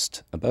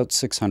announced about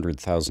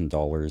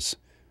 $600,000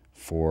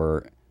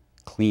 for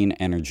clean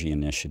energy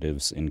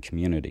initiatives in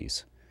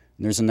communities.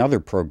 And there's another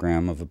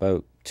program of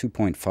about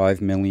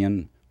 $2.5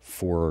 million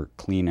for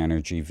clean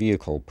energy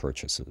vehicle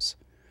purchases.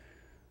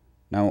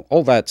 Now,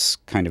 all that's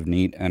kind of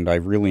neat, and I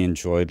really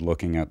enjoyed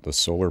looking at the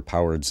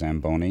solar-powered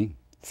Zamboni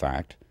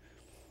fact.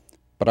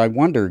 But I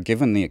wonder,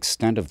 given the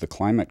extent of the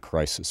climate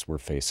crisis we're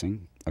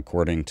facing,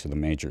 according to the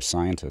major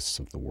scientists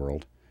of the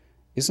world,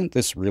 isn't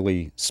this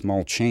really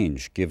small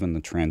change given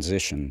the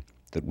transition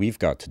that we've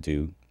got to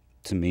do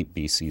to meet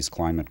BC's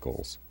climate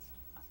goals?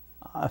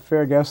 A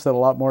fair guess that a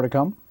lot more to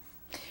come?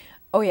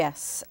 Oh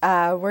yes,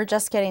 we're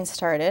just getting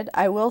started.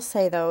 I will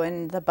say though,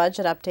 in the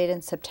budget update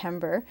in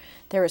September,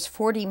 there is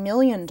 $40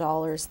 million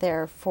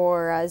there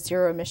for a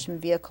zero emission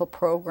vehicle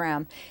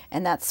program,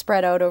 and that's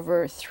spread out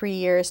over 3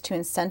 years to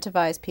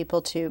incentivize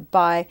people to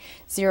buy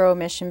zero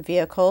emission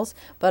vehicles,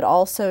 but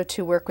also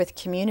to work with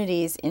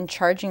communities in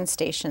charging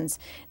stations.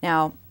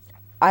 Now,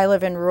 I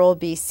live in rural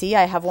BC.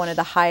 I have one of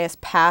the highest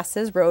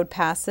passes, road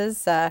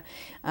passes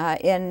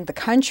in the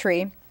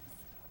country.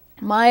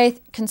 My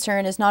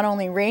concern is not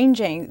only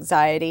range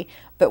anxiety,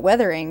 but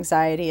weather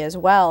anxiety as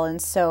well. And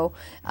so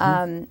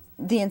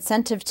the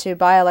incentive to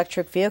buy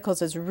electric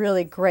vehicles is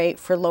really great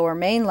for Lower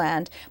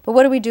Mainland. But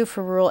what do we do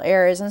for rural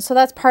areas? And so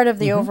that's part of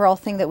the overall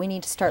thing that we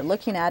need to start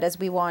looking at as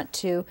we want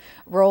to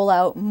roll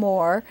out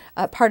more,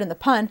 pardon the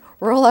pun,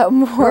 roll out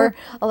more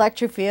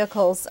electric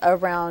vehicles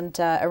around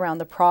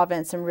the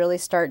province and really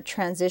start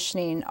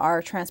transitioning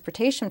our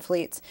transportation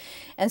fleets.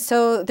 And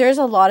so there's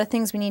a lot of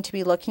things we need to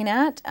be looking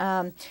at.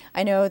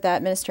 I know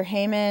that Minister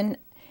Heyman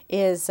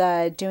is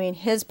doing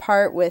his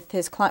part with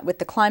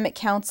the Climate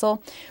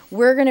Council.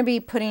 We're going to be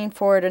putting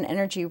forward an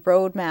energy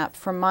roadmap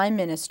from my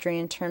ministry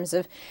in terms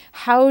of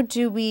how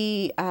do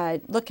we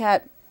look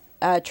at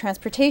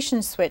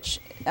transportation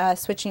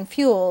switching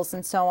fuels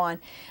and so on.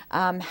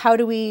 How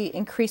do we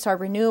increase our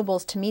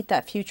renewables to meet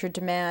that future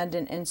demand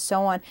and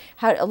so on?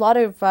 A lot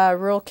of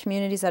rural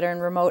communities that are in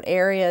remote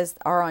areas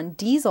are on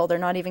diesel. They're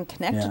not even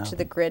connected to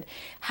the grid.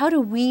 How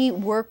do we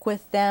work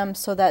with them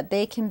so that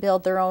they can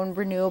build their own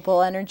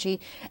renewable energy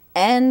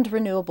and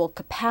renewable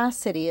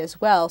capacity as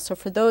well? So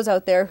for those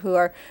out there who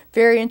are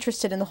very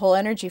interested in the whole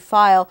energy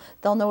file,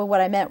 they'll know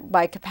what I meant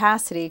by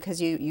capacity,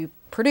 because you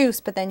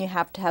produce, but then you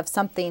have to have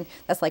something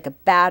that's like a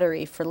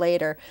battery for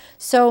later.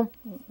 So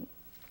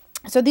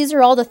these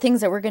are all the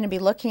things that we're going to be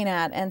looking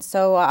at. And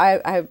so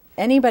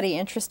anybody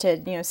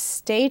interested,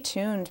 stay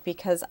tuned,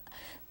 because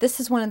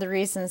this is one of the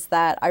reasons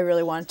that I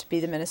really wanted to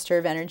be the Minister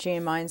of Energy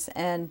and Mines,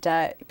 and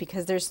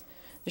because there's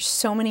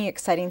so many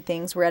exciting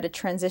things. We're at a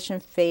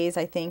transition phase,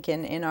 I think,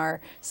 in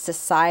our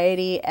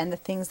society, and the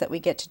things that we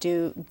get to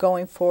do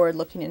going forward,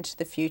 looking into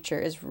the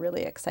future, is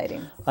really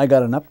exciting. I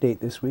got an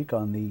update this week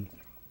on the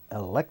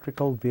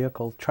electrical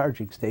vehicle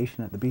charging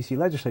station at the BC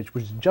Legislature,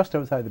 which is just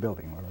outside the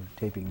building where we're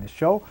taping this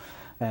show.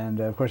 And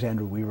of course,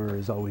 Andrew Weaver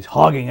is always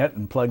hogging it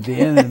and plugged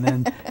in,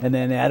 and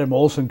then Adam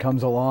Olson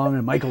comes along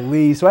and Michael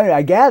Lee. So anyway,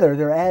 I gather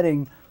they're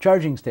adding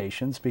charging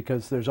stations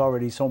because there's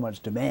already so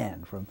much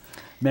demand from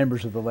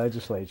members of the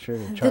legislature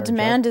to charge The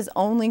demand up. is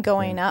only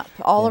going up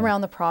all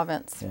around the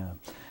province. Yeah.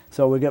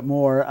 So we get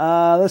more.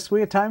 We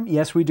have time?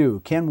 Yes, we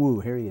do. Ken Wu,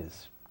 here he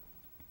is.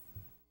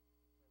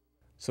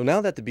 So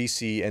now that the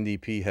BC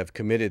NDP have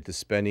committed to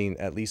spending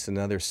at least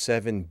another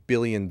 $7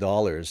 billion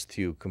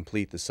to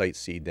complete the Site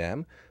C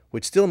dam,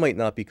 which still might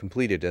not be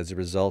completed as a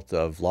result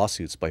of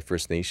lawsuits by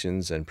First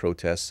Nations and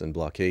protests and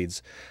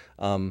blockades,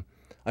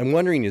 I'm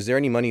wondering, is there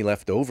any money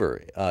left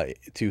over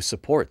to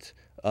support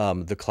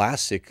the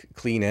classic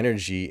clean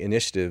energy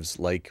initiatives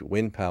like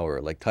wind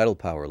power, like tidal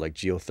power, like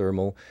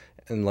geothermal,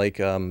 and like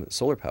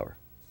solar power?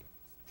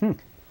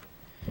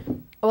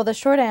 Well, the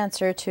short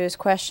answer to his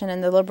question,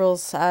 and the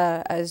Liberals,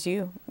 as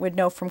you would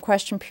know from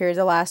question period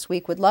the last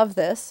week, would love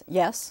this,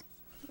 yes.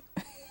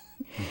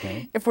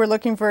 Okay. If we're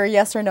looking for a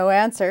yes or no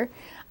answer.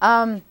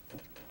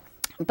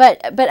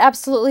 But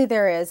absolutely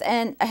there is.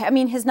 And I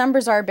mean, his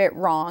numbers are a bit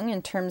wrong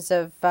in terms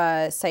of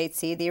Site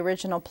C. The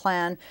original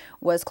plan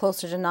was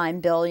closer to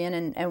 $9 billion,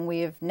 and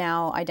we've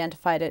now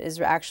identified it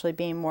as actually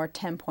being more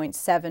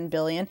 $10.7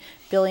 billion.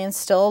 Billion's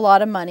still a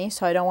lot of money,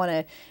 so I don't want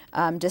to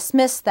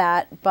dismiss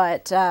that,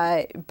 but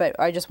I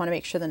just want to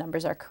make sure the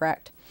numbers are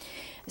correct.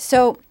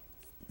 So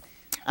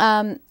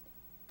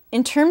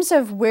in terms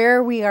of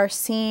where we are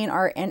seeing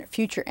our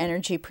future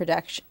energy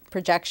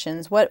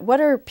projections,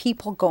 what are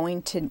people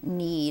going to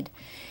need?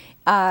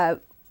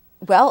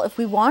 Well, if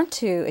we want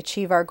to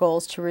achieve our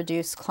goals to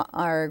reduce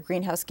our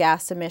greenhouse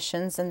gas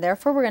emissions, and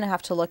therefore we're going to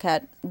have to look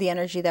at the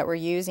energy that we're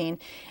using.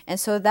 And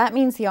so that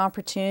means the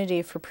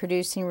opportunity for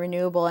producing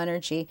renewable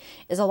energy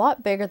is a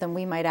lot bigger than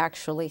we might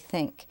actually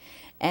think.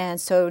 And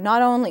so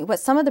not only,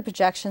 what some of the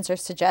projections are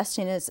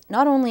suggesting is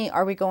not only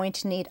are we going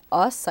to need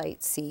a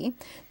Site C,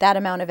 that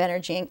amount of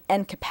energy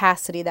and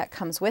capacity that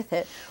comes with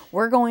it,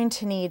 we're going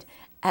to need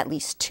at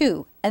least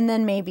 2, and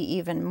then maybe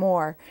even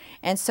more.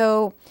 And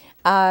so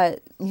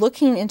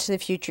looking into the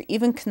future,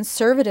 even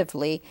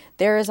conservatively,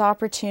 there is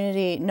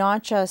opportunity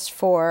not just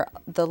for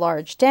the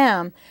large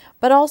dam,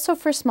 but also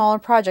for smaller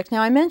projects.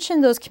 Now, I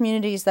mentioned those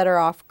communities that are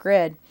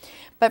off-grid,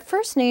 but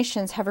First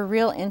Nations have a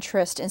real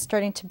interest in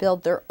starting to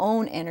build their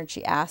own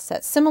energy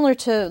assets, similar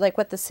to like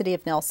what the City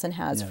of Nelson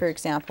has, for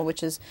example,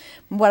 which is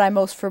what I'm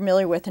most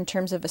familiar with in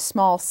terms of a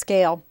small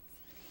scale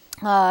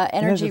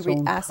energy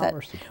asset.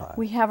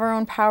 We have our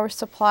own power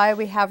supply,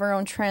 we have our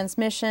own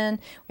transmission,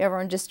 we have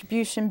our own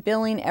distribution,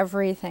 billing,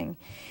 everything.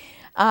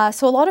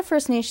 So a lot of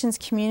First Nations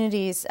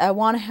communities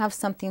want to have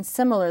something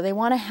similar. They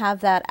want to have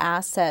that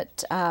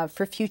asset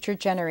for future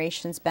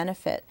generations'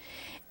 benefit.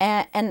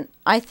 And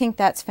I think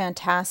that's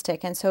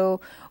fantastic. And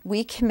so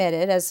we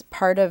committed as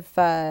part of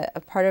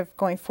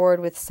going forward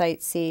with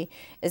Site C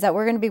is that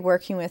we're going to be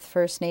working with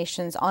First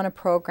Nations on a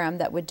program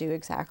that would do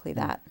exactly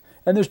that.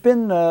 And there's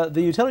been the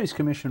Utilities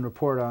Commission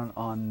report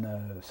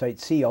on Site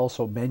C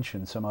also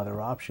mentioned some other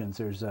options.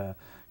 There's a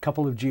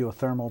couple of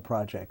geothermal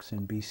projects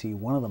in BC,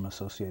 one of them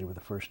associated with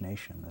a First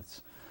Nation.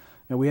 That's,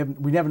 you know, we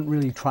haven't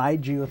really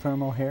tried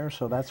geothermal here,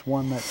 so that's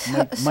one that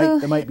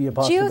there might be a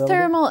possibility.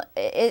 Geothermal,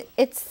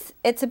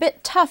 it's a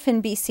bit tough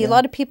in BC. Yeah. A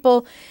lot of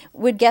people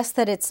would guess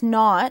that it's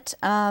not.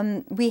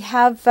 We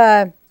have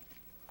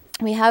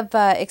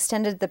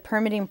extended the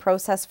permitting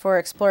process for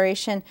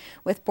exploration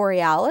with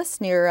Borealis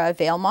near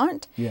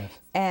Valemont. Yes.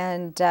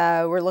 And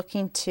we're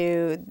looking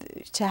to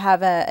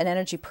have an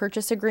energy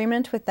purchase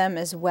agreement with them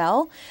as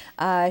well,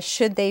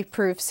 should they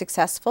prove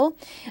successful.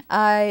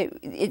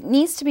 It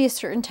needs to be a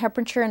certain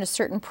temperature and a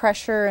certain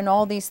pressure and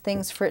all these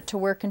things for it to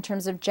work in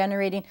terms of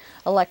generating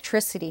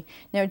electricity.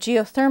 Now,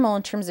 geothermal,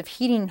 in terms of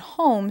heating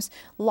homes,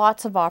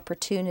 lots of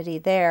opportunity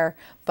there.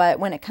 But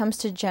when it comes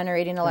to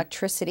generating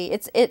electricity,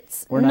 it's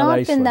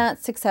not been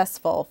that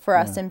successful for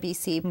us in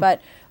BC.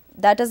 But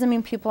that doesn't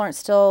mean people aren't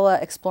still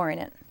exploring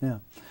it. Yeah.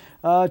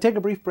 Take a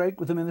brief break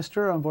with the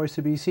Minister on Voice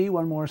of BC.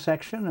 One more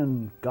section,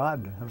 and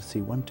God, let's see,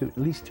 at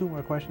least 2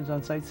 more questions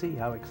on Site C.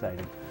 How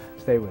exciting.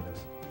 Stay with us.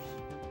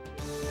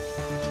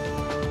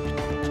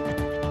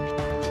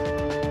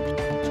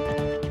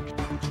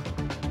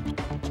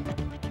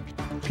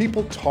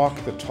 People talk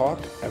the talk,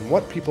 and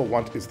what people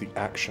want is the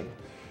action.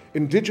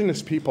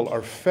 Indigenous people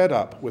are fed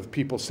up with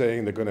people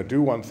saying they're going to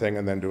do one thing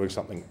and then doing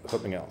something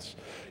else.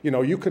 You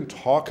know, you can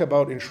talk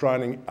about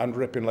enshrining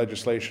UNDRIP in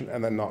legislation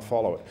and then not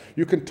follow it.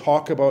 You can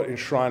talk about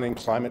enshrining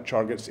climate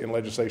targets in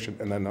legislation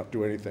and then not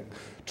do anything.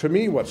 To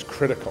me, what's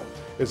critical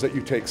is that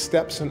you take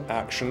steps and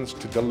actions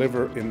to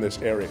deliver in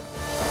this area.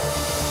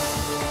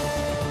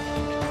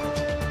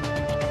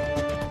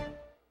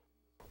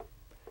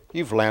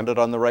 You've landed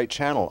on the right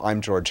channel.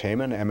 I'm George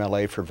Heyman,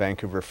 MLA for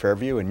Vancouver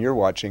Fairview, and you're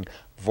watching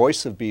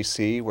Voice of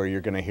BC, where you're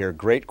going to hear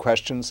great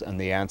questions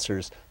and the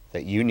answers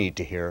that you need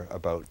to hear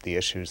about the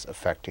issues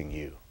affecting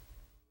you.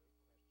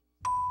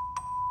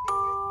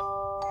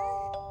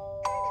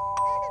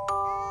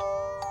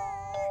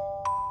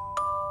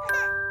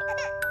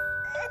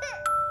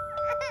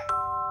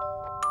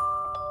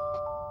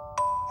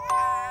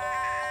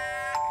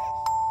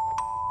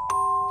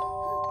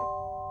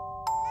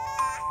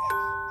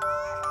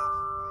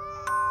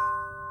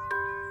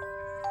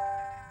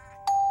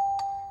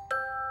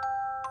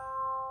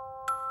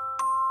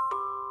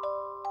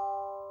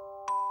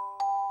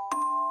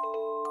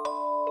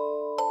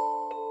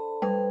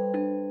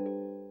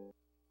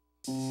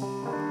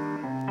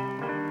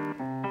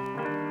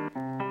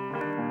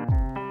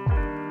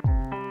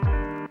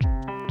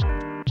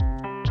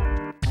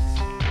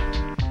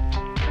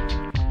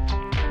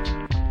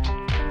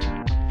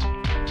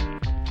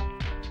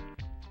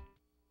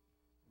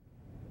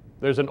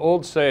 There's an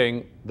old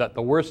saying that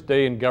the worst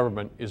day in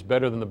government is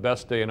better than the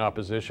best day in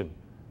opposition.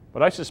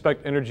 But I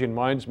suspect Energy and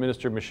Mines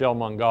Minister Michelle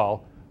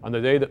Mungall, on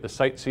the day that the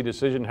Site C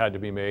decision had to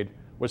be made,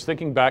 was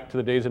thinking back to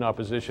the days in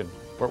opposition,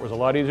 where it was a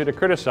lot easier to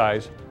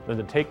criticize than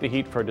to take the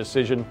heat for a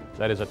decision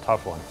that is a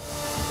tough one.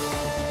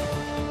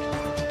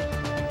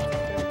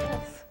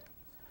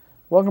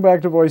 Welcome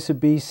back to Voice of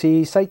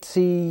BC. Site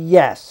C,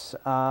 yes.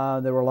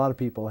 There were a lot of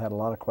people who had a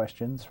lot of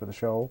questions for the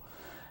show.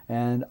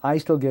 And I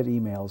still get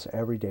emails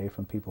every day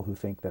from people who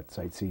think that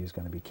Site C is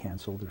going to be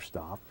canceled or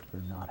stopped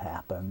or not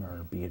happen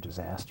or be a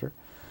disaster.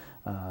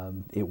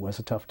 It was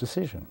a tough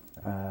decision.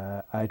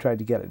 I tried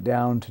to get it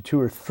down to 2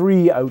 or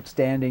 3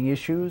 outstanding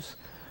issues.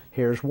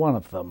 Here's one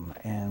of them.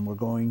 And we're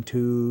going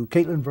to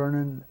Caitlin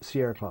Vernon,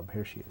 Sierra Club.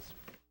 Here she is.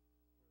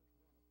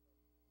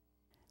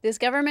 This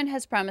government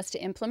has promised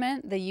to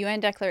implement the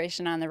UN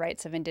Declaration on the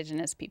Rights of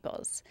Indigenous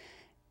Peoples.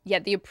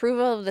 Yet the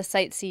approval of the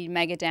Site C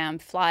mega dam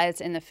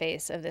flies in the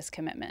face of this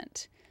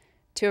commitment.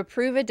 To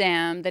approve a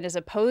dam that is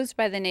opposed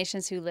by the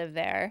nations who live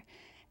there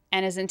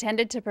and is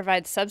intended to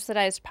provide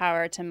subsidized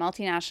power to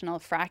multinational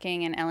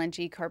fracking and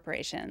LNG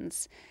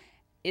corporations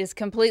is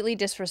completely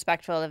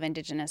disrespectful of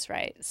Indigenous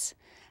rights.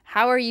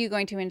 How are you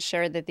going to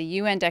ensure that the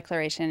UN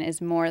Declaration is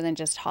more than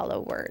just hollow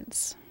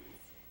words?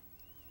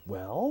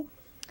 Well,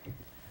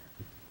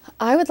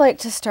 I would like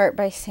to start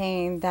by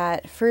saying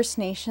that First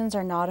Nations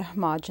are not a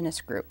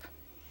homogenous group.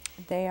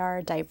 They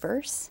are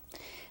diverse.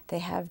 They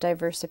have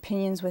diverse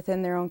opinions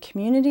within their own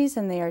communities,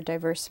 and they are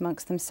diverse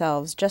amongst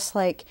themselves. Just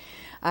like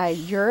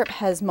Europe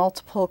has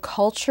multiple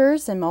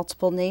cultures and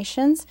multiple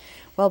nations,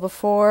 well,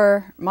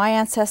 before my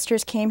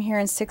ancestors came here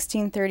in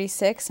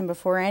 1636 and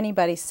before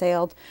anybody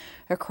sailed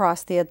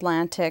across the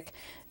Atlantic,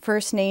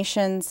 First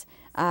Nations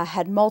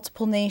had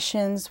multiple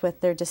nations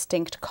with their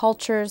distinct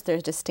cultures,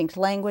 their distinct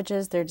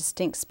languages, their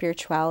distinct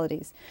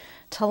spiritualities.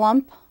 To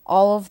lump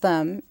all of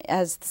them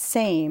as the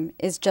same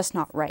is just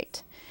not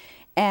right.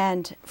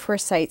 And for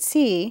Site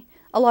C,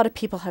 a lot of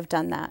people have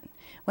done that,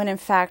 when in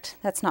fact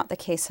that's not the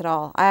case at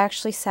all. I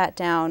actually sat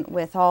down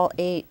with all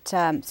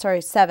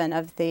 7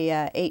 of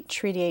the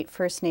Treaty 8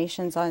 First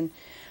Nations on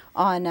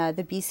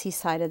the BC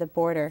side of the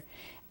border.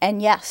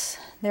 And yes,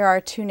 there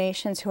are 2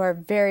 nations who are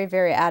very,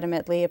 very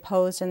adamantly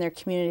opposed, and their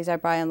communities are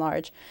by and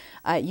large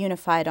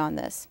unified on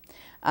this.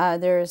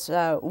 There's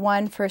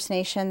one First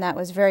Nation that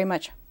was very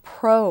much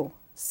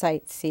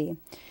pro-Site C.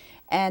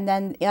 And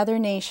then the other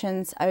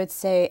nations, I would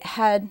say,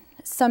 had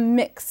some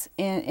mix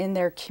in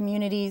their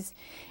communities,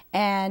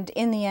 and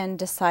in the end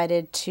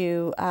decided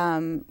to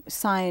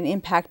sign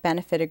impact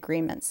benefit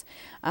agreements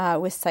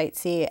with Site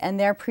C. And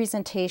their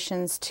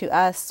presentations to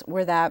us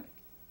were that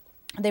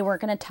they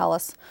weren't going to tell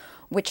us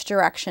which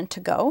direction to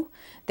go.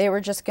 They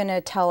were just going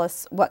to tell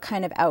us what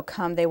kind of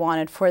outcome they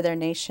wanted for their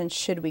nation.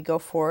 Should we go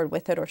forward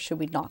with it, or should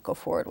we not go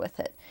forward with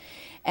it?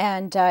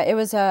 And it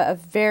was a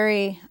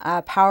very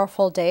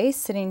powerful day,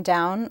 sitting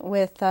down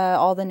with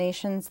all the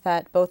nations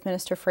that both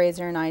Minister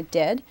Fraser and I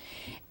did.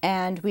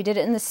 And we did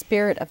it in the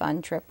spirit of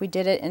UNDRIP. We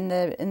did it in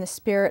the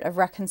spirit of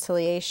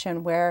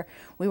reconciliation, where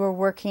we were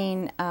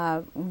working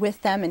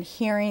with them and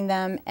hearing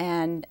them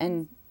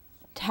and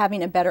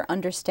having a better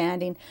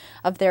understanding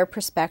of their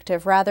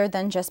perspective, rather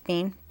than just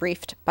being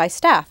briefed by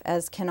staff,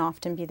 as can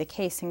often be the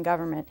case in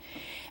government.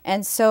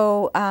 And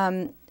so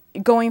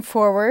going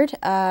forward,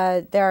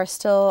 there are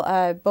still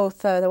both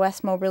the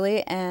West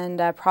Moberly and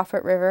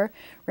Prophet River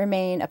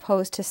remain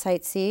opposed to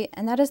Site C,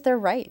 and that is their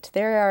right.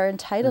 They are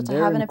entitled to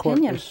have an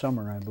opinion. This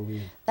summer, I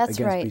believe. That's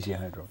right. Against BC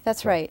Hydro.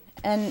 That's right,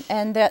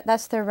 and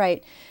that's their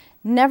right.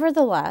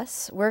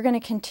 Nevertheless, we're going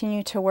to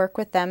continue to work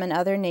with them and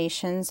other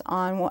nations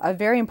on a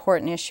very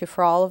important issue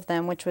for all of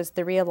them, which was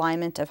the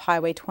realignment of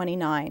Highway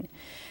 29.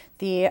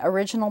 The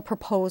original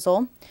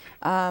proposal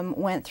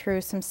went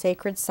through some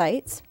sacred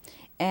sites,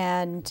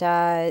 and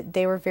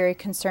they were very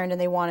concerned,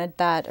 and they wanted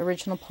that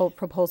original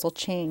proposal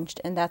changed,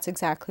 and that's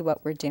exactly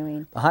what we're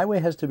doing. The highway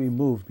has to be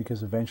moved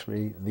because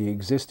eventually the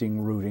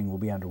existing routing will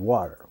be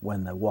underwater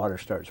when the water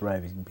starts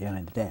rising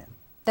behind the dam.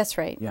 That's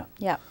right. Yeah.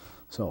 Yeah.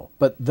 So,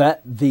 but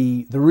that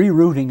the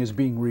rerouting is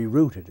being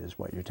rerouted, is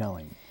what you're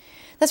telling me.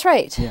 That's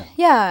right.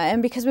 Yeah,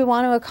 and because we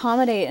want to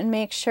accommodate and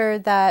make sure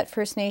that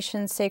First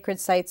Nations sacred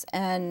sites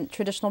and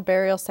traditional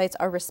burial sites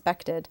are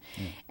respected,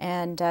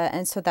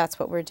 and so that's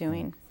what we're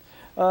doing.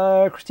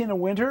 Christina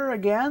Winter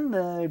again,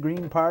 the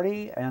Green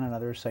Party, and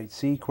another Site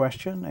C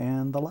question,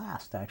 and the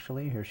last,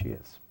 actually. Here she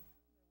is.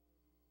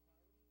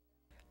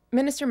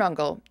 Minister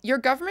Mungall, your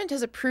government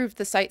has approved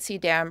the Site C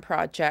Dam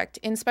project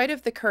in spite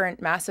of the current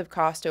massive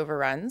cost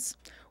overruns,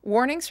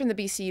 warnings from the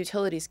BC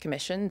Utilities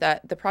Commission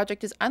that the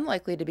project is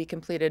unlikely to be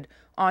completed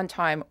on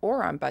time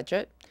or on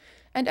budget,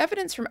 and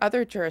evidence from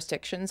other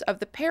jurisdictions of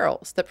the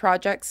perils that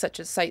projects such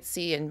as Site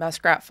C and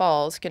Muskrat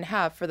Falls can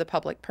have for the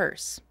public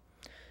purse.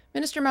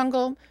 Minister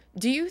Mungall,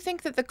 do you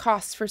think that the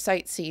costs for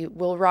Site C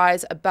will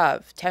rise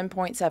above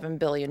 $10.7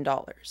 billion?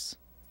 It's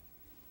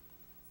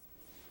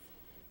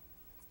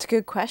a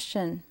good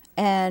question.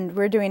 And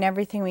we're doing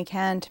everything we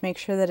can to make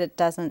sure that it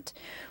doesn't.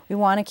 We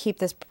want to keep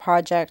this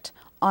project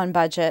on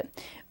budget,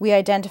 we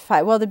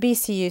identified, well, the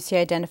BCUC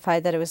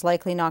identified that it was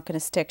likely not going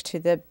to stick to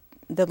the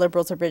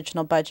Liberals'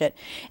 original budget.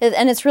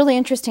 And it's really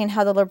interesting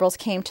how the Liberals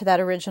came to that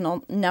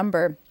original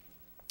number,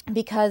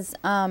 because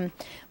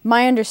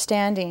my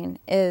understanding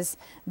is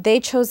they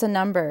chose a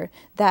number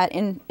that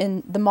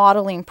in the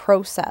modeling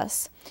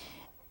process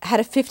had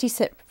a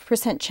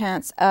 50%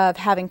 chance of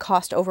having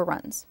cost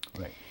overruns.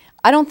 Right.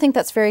 I don't think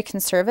that's very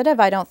conservative.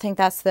 I don't think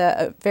that's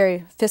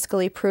very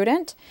fiscally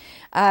prudent.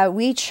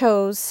 We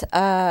chose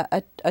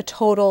a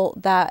total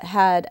that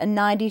had a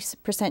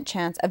 90%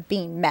 chance of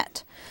being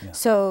met,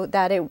 so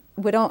that it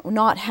would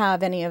not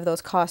have any of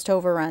those cost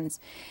overruns.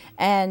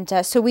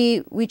 And so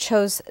we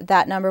chose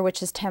that number,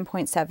 which is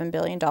 $10.7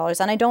 billion.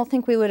 And I don't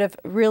think we would have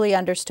really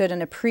understood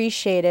and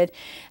appreciated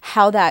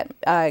how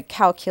that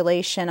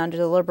calculation under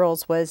the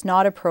Liberals was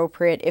not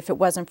appropriate if it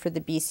wasn't for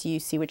the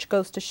BCUC, which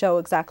goes to show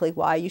exactly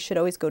why you should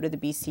always go to the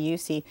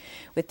BCUC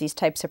with these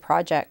types of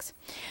projects.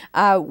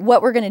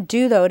 What we're going to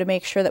do, though, to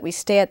make sure that we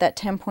stay at that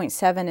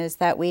 10.7 is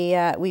that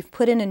we've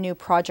put in a new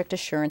project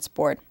assurance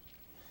board.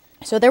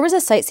 So there was a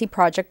Site C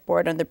project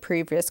board under the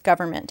previous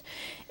government.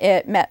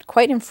 It met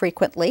quite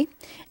infrequently,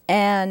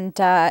 and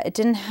it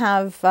didn't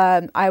have,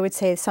 I would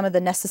say, some of the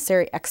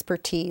necessary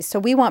expertise. So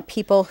we want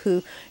people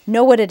who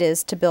know what it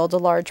is to build a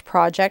large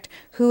project,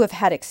 who have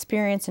had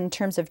experience in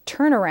terms of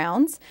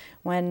turnarounds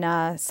when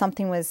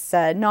something was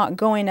not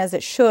going as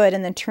it should,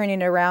 and then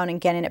turning it around and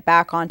getting it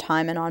back on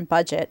time and on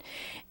budget.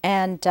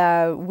 And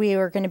we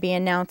are going to be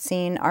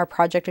announcing our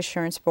project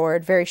assurance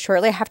board very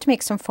shortly. I have to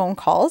make some phone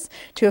calls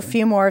to a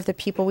few more of the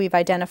people we've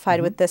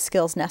identified with the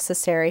skills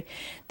necessary.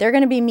 They're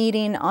going to be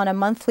meeting on a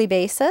monthly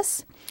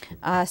basis,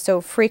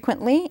 so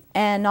frequently.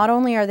 And not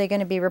only are they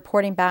going to be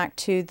reporting back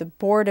to the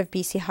board of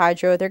BC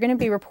Hydro, they're going to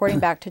be reporting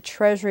back to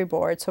Treasury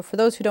Board. So for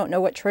those who don't know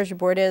what Treasury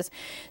Board is,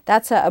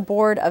 that's a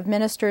board of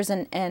ministers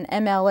and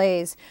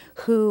MLAs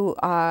who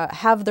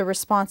have the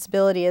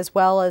responsibility, as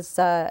well as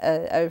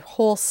a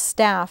whole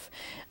staff,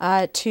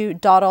 to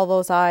dot all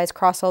those I's,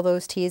 cross all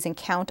those T's, and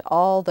count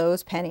all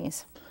those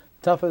pennies.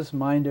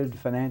 Toughest-minded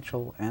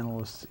financial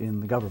analysts in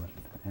the government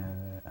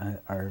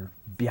are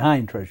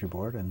behind Treasury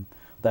Board, and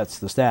that's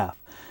the staff.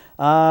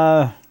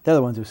 They're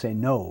the ones who say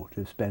no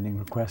to spending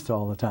requests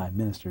all the time.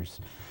 Ministers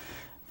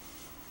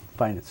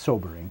find it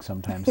sobering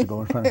sometimes to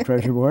go in front of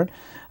Treasury Board.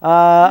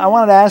 I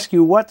wanted to ask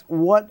you,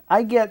 what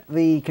I get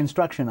the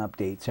construction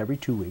updates every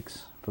 2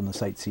 weeks from the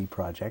Site C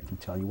project and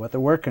tell you what they're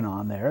working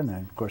on there, and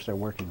then of course they're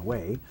working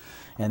away,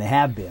 and they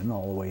have been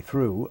all the way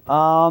through.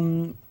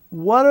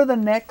 What are the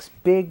next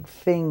big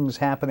things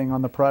happening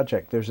on the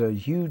project? There's a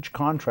huge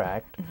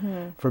contract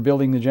for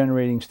building the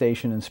generating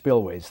station and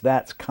spillways.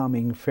 That's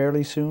coming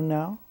fairly soon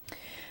now?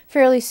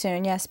 Fairly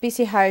soon, yes.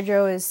 BC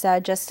Hydro is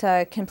just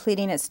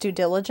completing its due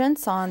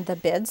diligence on the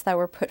bids that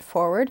were put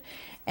forward.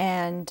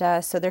 And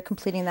so they're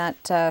completing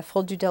that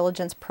full due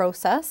diligence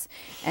process,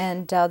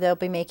 and they'll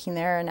be making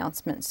their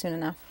announcement soon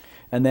enough.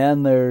 And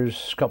then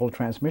there's a couple of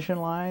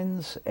transmission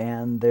lines,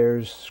 and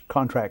there's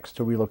contracts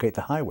to relocate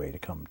the highway to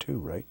come too,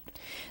 right?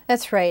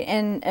 That's right.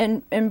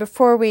 And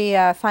before we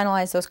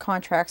finalize those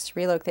contracts to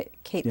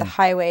relocate the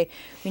highway,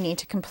 we need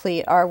to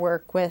complete our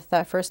work with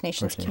First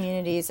Nations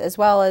communities, as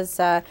well as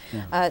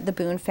the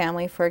Boone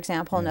family, for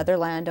example, and other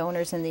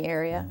landowners in the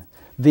area.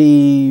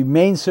 The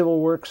main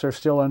civil works are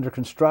still under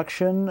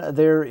construction.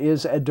 There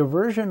is a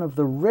diversion of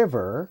the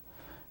river,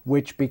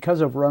 which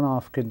because of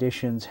runoff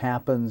conditions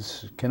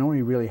can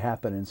only really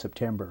happen in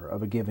September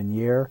of a given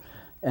year.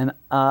 And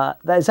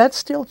is that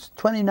still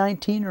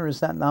 2019, or has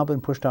that now been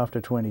pushed off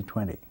to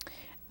 2020?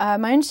 My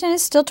understanding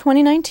is still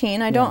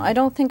 2019. I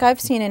don't think I've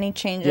seen any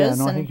changes.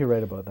 Yeah, no, I think you're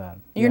right about that.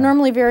 You're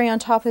normally very on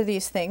top of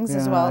these things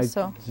as well.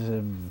 So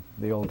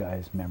the old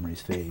guy's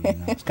memory's fading. You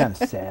know. It's kind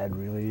of sad,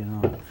 really. You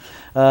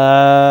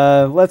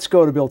know. Let's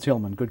go to Bill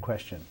Tillman. Good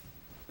question.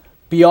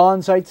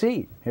 Beyond Site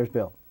C. Here's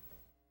Bill.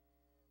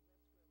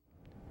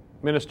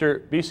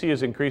 Minister, BC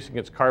is increasing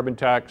its carbon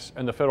tax,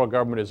 and the federal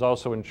government is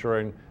also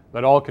ensuring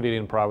that all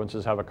Canadian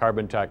provinces have a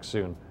carbon tax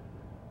soon.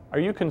 Are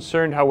you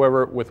concerned,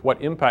 however, with what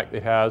impact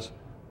it has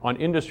on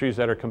industries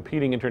that are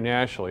competing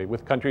internationally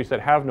with countries that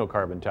have no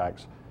carbon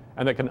tax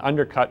and that can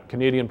undercut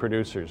Canadian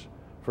producers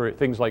for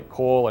things like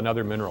coal and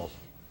other minerals?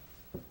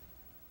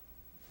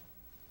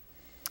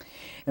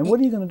 And what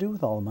are you going to do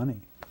with all the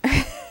money?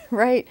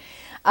 Right.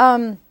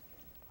 So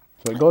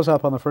it goes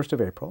up on the 1st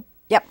of April.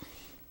 Yep.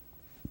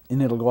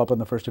 And it'll go up on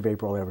the 1st of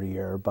April every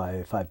year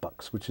by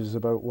 $5, which is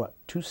about, what,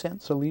 2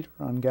 cents a litre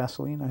on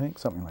gasoline, I think?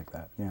 Something like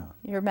that, yeah.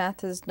 Your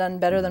math is done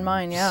better than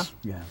mine, yeah.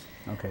 Yeah,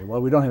 okay.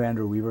 Well, we don't have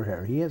Andrew Weaver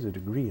here. He has a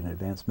degree in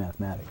advanced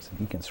mathematics, and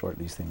he can sort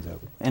these things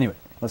out. Anyway,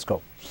 let's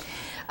go.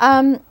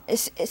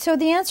 So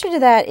the answer to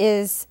that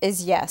is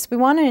yes. We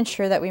want to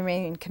ensure that we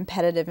remain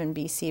competitive in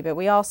BC, but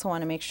we also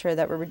want to make sure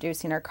that we're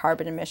reducing our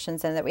carbon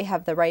emissions and that we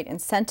have the right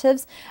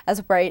incentives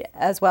as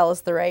well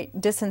as the right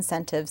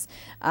disincentives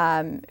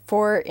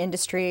for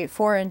industry,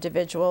 for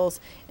individuals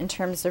in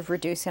terms of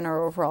reducing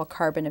our overall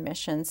carbon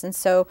emissions. And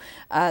so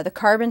the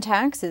carbon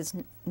tax is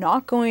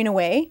not going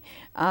away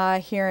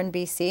here in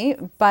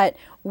BC, but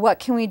what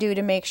can we do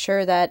to make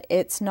sure that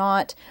it's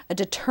not a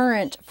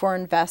deterrent for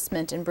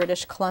investment in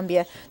British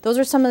Columbia? Those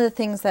are some of the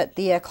things that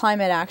the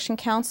Climate Action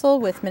Council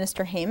with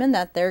Minister Heyman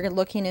that they're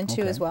looking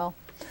into as well.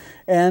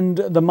 And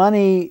the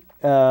money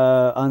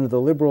under the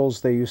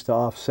Liberals, they used to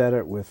offset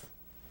it with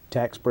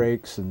tax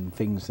breaks and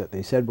things that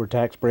they said were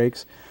tax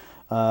breaks.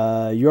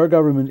 Your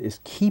government is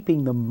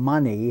keeping the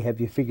money. Have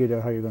you figured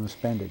out how you're going to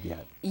spend it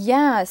yet?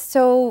 Yeah,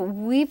 so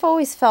we've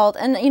always felt,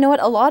 and you know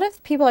what, a lot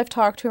of people I've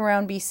talked to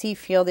around BC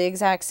feel the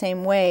exact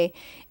same way,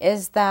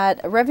 is that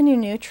revenue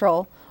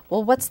neutral,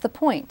 well, what's the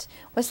point?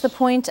 What's the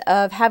point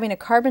of having a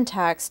carbon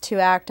tax to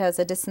act as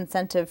a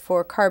disincentive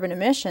for carbon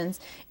emissions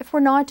if we're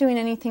not doing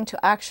anything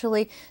to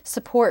actually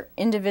support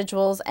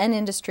individuals and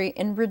industry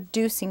in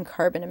reducing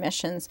carbon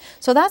emissions?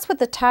 So that's what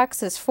the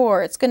tax is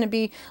for. It's going to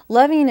be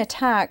levying a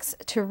tax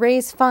to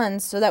raise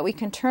funds so that we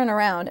can turn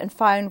around and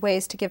find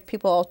ways to give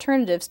people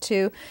alternatives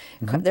to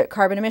their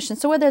carbon emissions.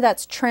 So whether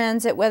that's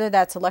transit, whether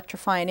that's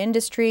electrifying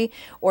industry,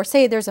 or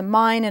say there's a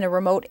mine in a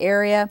remote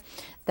area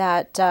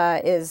that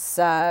is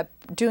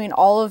doing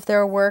all of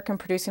their work and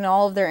producing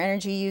all of their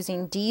energy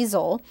using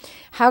diesel,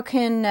 how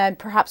can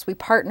perhaps we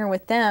partner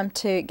with them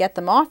to get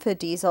them off the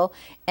diesel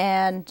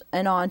and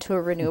on to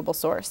a renewable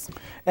source?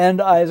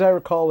 And as I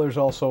recall, there's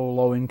also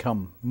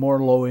more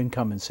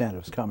low-income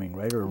incentives coming,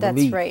 right? Or That's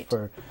relief right.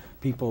 for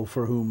people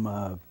for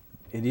whom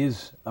it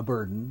is a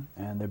burden,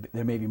 and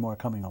there may be more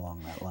coming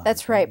along that line.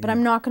 That's right, but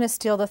I'm not going to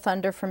steal the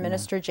thunder from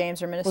Minister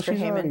James or Minister Well,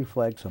 she's Heyman. already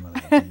flagged some of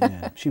that.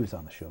 Yeah, she was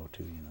on the show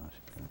too, you know.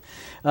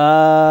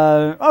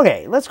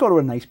 Okay, let's go to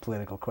a nice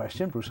political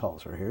question. Bruce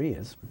Halser, here he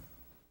is.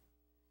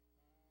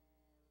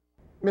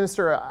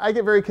 Minister, I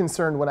get very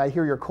concerned when I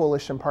hear your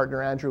coalition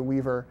partner, Andrew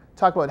Weaver,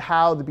 talk about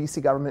how the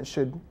BC government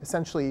should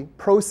essentially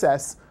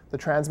process the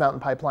Trans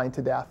Mountain Pipeline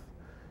to death.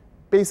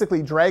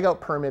 Basically drag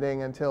out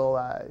permitting until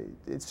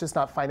it's just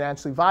not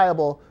financially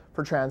viable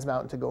for Trans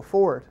Mountain to go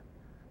forward.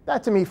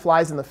 That to me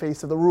flies in the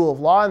face of the rule of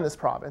law in this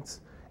province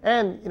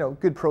and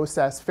good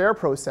process, fair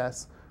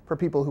process for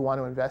people who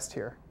want to invest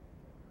here.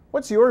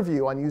 What's your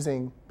view on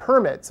using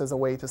permits as a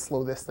way to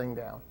slow this thing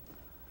down?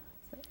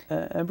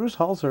 And Bruce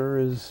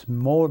Halser is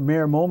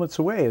mere moments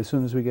away as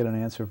soon as we get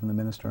an answer from the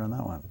minister on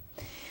that one.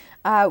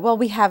 Well,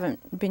 we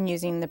haven't been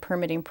using the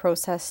permitting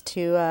process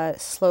to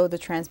slow the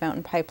Trans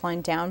Mountain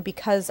Pipeline down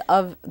because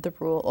of the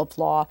rule of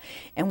law,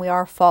 and we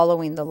are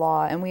following the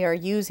law, and we are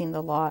using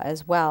the law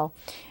as well.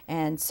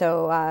 And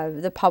so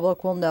the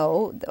public will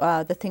know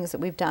the things that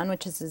we've done,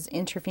 which is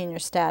intervenor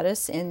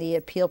status in the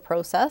appeal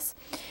process,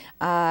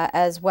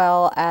 as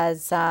well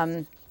as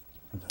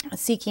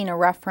seeking a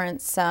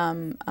reference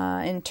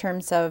in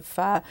terms of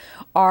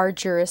our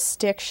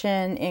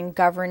jurisdiction in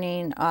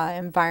governing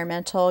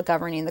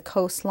governing the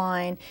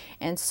coastline,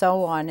 and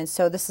so on. And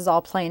so this is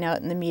all playing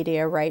out in the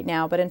media right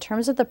now. But in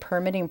terms of the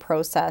permitting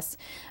process,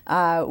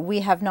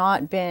 we have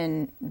not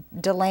been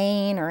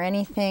delaying or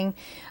anything.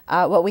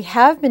 What we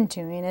have been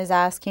doing is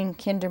asking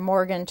Kinder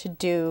Morgan to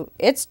do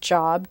its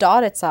job,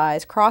 dot its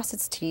I's, cross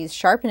its T's,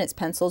 sharpen its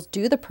pencils,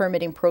 do the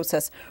permitting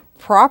process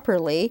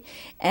properly,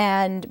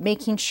 and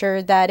making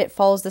sure that it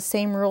follows the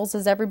same rules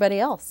as everybody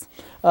else.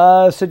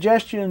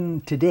 Suggestion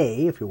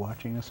today, if you're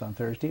watching us on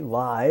Thursday,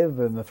 live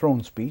in the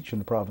throne speech in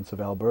the province of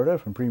Alberta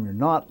from Premier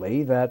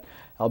Notley, that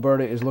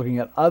Alberta is looking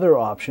at other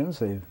options.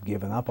 They've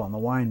given up on the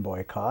wine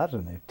boycott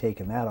and they've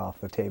taken that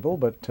off the table,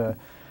 but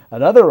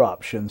at other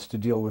options to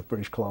deal with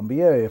British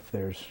Columbia if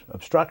there's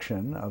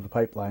obstruction of the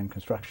pipeline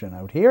construction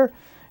out here.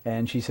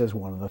 And she says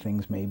one of the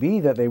things may be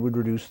that they would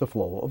reduce the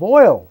flow of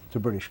oil to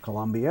British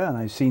Columbia. And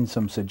I've seen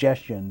some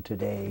suggestion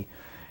today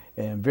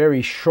in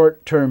very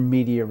short-term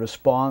media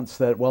response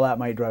that, well, that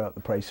might drive up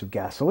the price of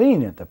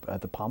gasoline at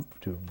the pump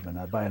to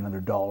by another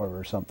 $1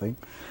 or something.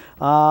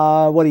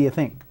 What do you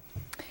think?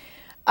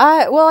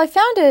 Well, I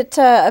found it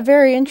a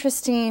very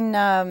interesting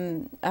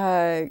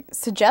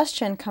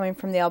suggestion coming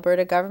from the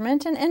Alberta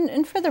government.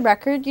 And for the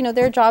record,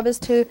 their job is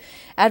to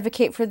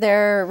advocate for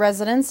their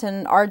residents,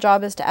 and our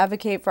job is to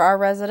advocate for our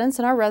residents,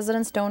 and our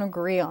residents don't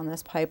agree on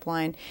this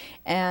pipeline.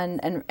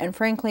 And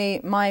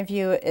frankly, my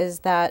view is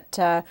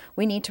that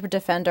we need to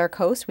defend our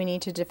coast. We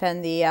need to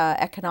defend the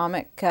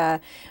economic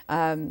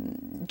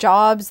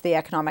jobs, the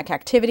economic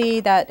activity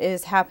that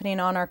is happening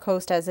on our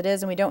coast as it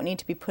is, and we don't need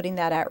to be putting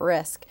that at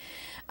risk.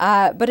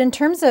 But in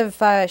terms of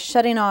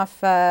shutting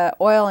off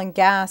oil and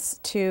gas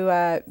to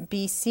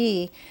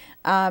BC,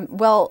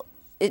 well,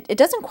 it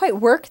doesn't quite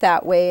work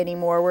that way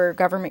anymore, where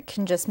government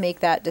can just make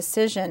that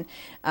decision.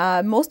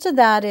 Most of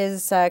that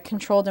is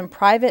controlled in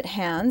private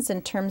hands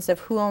in terms of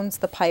who owns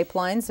the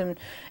pipelines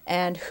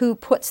and who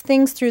puts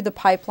things through the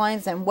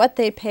pipelines and what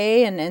they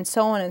pay and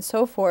so on and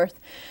so forth.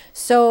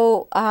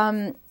 So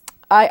I'm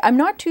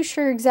not too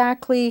sure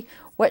exactly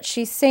what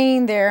she's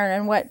saying there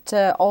and what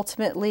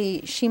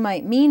ultimately she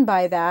might mean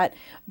by that,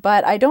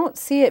 but I don't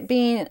see it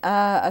being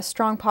a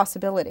strong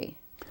possibility.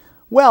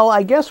 Well,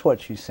 I guess what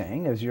she's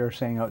saying is, you're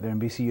saying out there in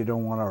BC you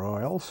don't want our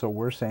oil, so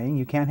we're saying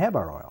you can't have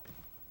our oil.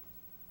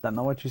 Is that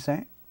not what she's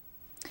saying?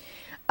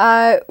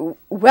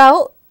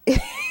 Well,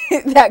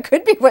 that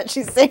could be what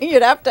she's saying.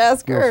 You'd have to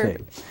ask her. We'll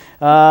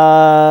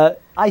see.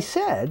 I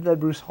said that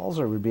Bruce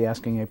Halser would be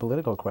asking a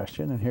political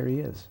question, and here he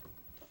is.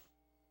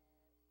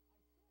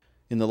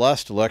 In the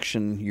last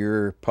election,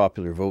 your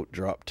popular vote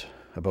dropped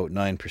about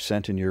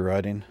 9% in your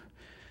riding.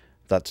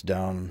 That's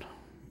down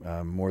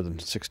more than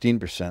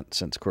 16%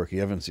 since Corky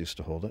Evans used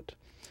to hold it.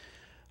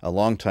 A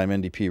longtime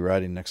NDP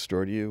riding next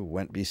door to you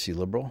went BC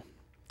Liberal,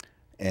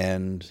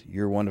 and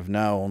you're one of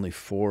now only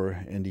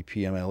 4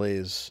 NDP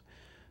MLAs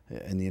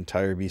in the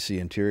entire BC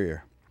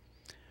interior.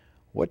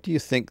 What do you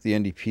think the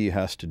NDP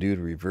has to do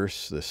to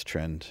reverse this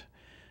trend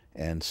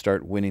and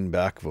start winning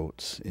back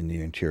votes in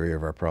the interior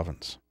of our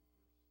province?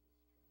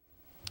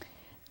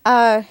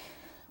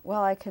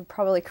 Well, I could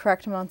probably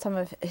correct him on some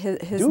of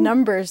his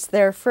numbers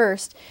there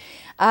first.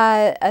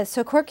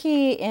 So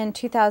Corky in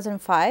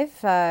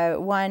 2005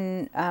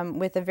 won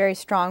with a very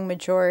strong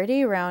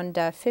majority, around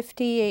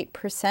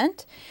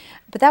 58%.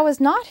 But that was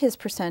not his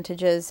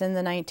percentages in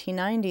the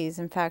 1990s.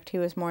 In fact, he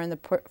was more in the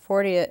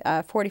 46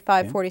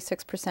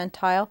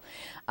 percentile.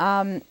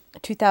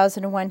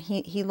 2001,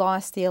 he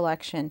lost the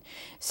election.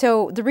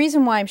 So the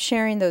reason why I'm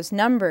sharing those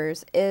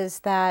numbers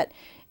is that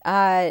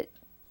they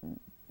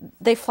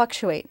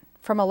fluctuate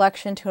from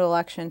election to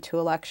election to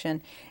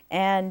election.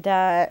 And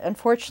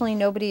unfortunately,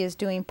 nobody is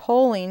doing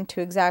polling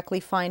to exactly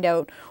find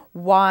out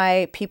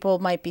why people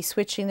might be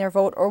switching their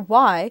vote or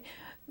why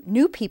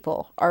new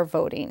people are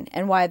voting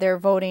and why they're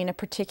voting a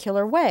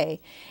particular way.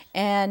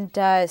 And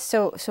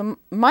so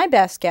my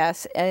best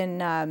guess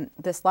in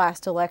this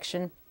last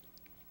election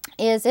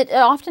is it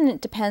often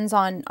depends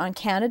on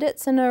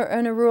candidates in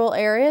a rural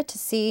area to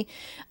see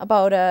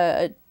about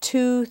a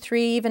 2,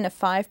 3, even a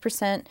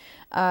 5%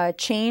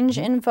 change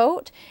in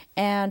vote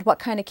and what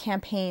kind of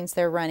campaigns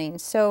they're running.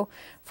 So,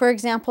 for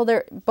example,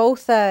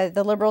 both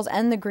the Liberals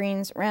and the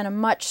Greens ran a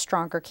much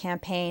stronger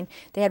campaign.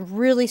 They had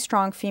really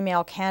strong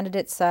female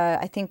candidates.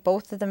 I think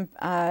both of them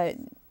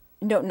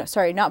no,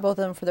 sorry, not both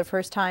of them for the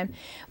first time,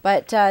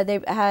 but they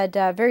had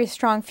very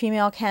strong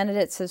female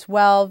candidates as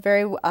well,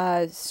 very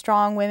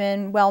strong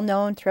women, well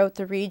known throughout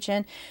the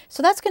region.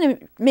 So that's going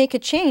to make a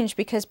change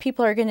because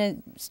people are going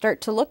to start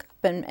to look up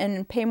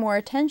and pay more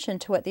attention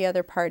to what the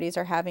other parties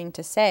are having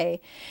to say.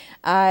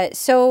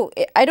 So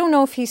I don't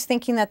know if he's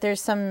thinking that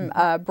there's some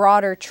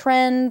broader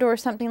trend or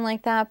something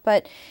like that,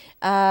 but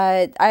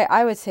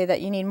I would say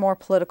that you need more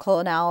political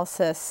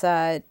analysis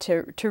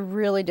to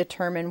really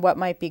determine what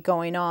might be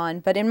going on.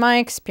 But in my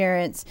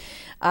experience,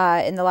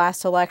 in the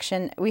last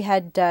election, we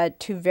had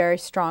 2 very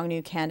strong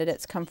new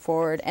candidates come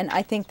forward, and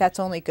I think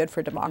that's only good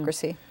for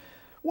democracy.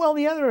 Well,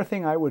 the other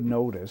thing I would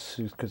notice,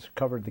 because it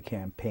covered the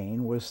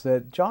campaign, was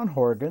that John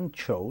Horgan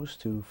chose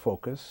to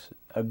focus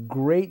a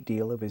great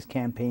deal of his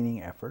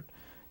campaigning effort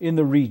in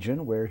the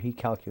region where he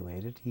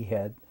calculated he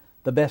had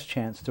the best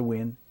chance to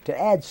win,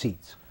 to add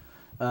seats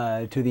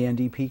to the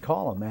NDP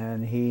column,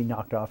 and he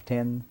knocked off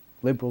 10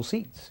 Liberal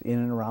seats in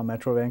and around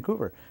Metro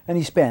Vancouver. And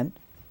he spent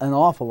an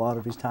awful lot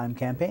of his time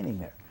campaigning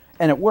there,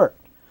 and it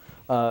worked.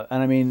 And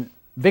I mean,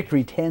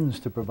 victory tends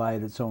to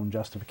provide its own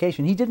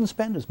justification. He didn't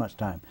spend as much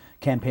time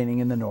campaigning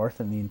in the north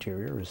and the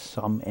interior as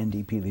some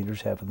NDP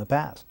leaders have in the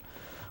past.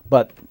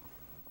 But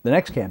the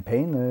next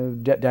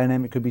campaign, the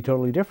dynamic could be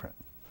totally different.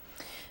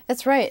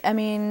 That's right. I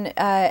mean,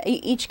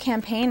 each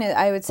campaign,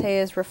 I would say,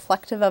 is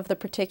reflective of the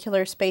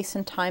particular space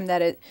and time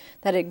that it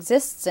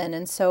exists in.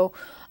 And so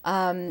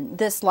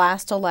this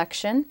last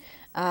election,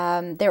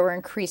 there were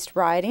increased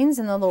ridings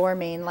in the Lower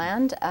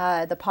Mainland.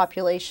 The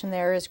population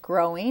there is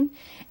growing.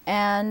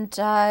 And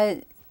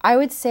I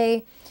would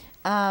say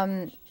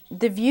the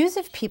views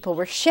of people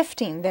were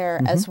shifting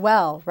there as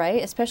well,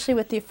 right? Especially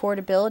with the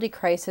affordability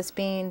crisis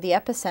being the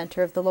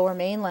epicenter of the Lower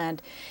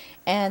Mainland.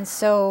 And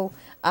so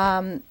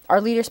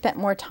our leaders spent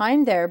more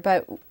time there,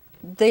 but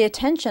the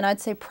attention, I'd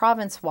say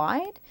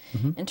province-wide,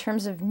 in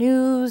terms of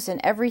news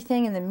and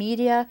everything in the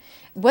media,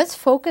 was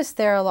focused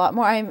there a lot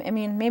more. I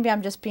mean, maybe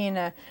I'm just being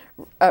a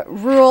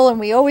rural, and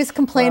we always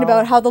complain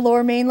about how the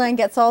Lower Mainland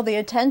gets all the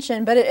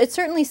attention, but it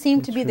certainly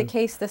seemed to be the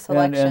case this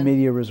election. And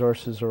media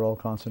resources are all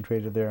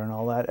concentrated there and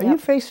all that. Are you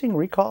facing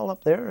recall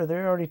up there? Are they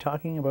already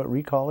talking about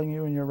recalling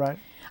you in your ride?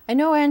 I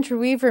know Andrew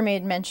Weaver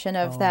made mention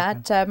of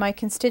that. Okay. My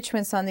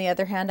constituents, on the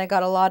other hand, I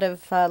got a lot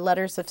of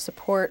letters of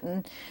support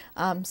and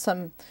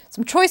some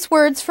choice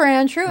words for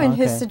Andrew and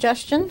his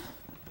suggestion.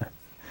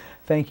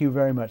 Thank you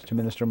very much to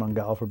Minister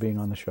Mungall for being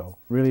on the show.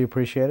 Really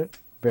appreciate it.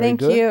 Very good.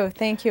 Thank you.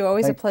 Thank you.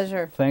 Always a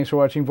pleasure. Thanks for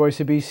watching Voice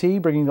of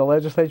BC, bringing the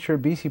legislature,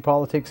 BC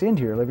politics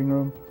into your living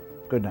room.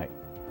 Good night.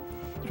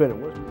 That's what it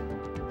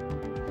was.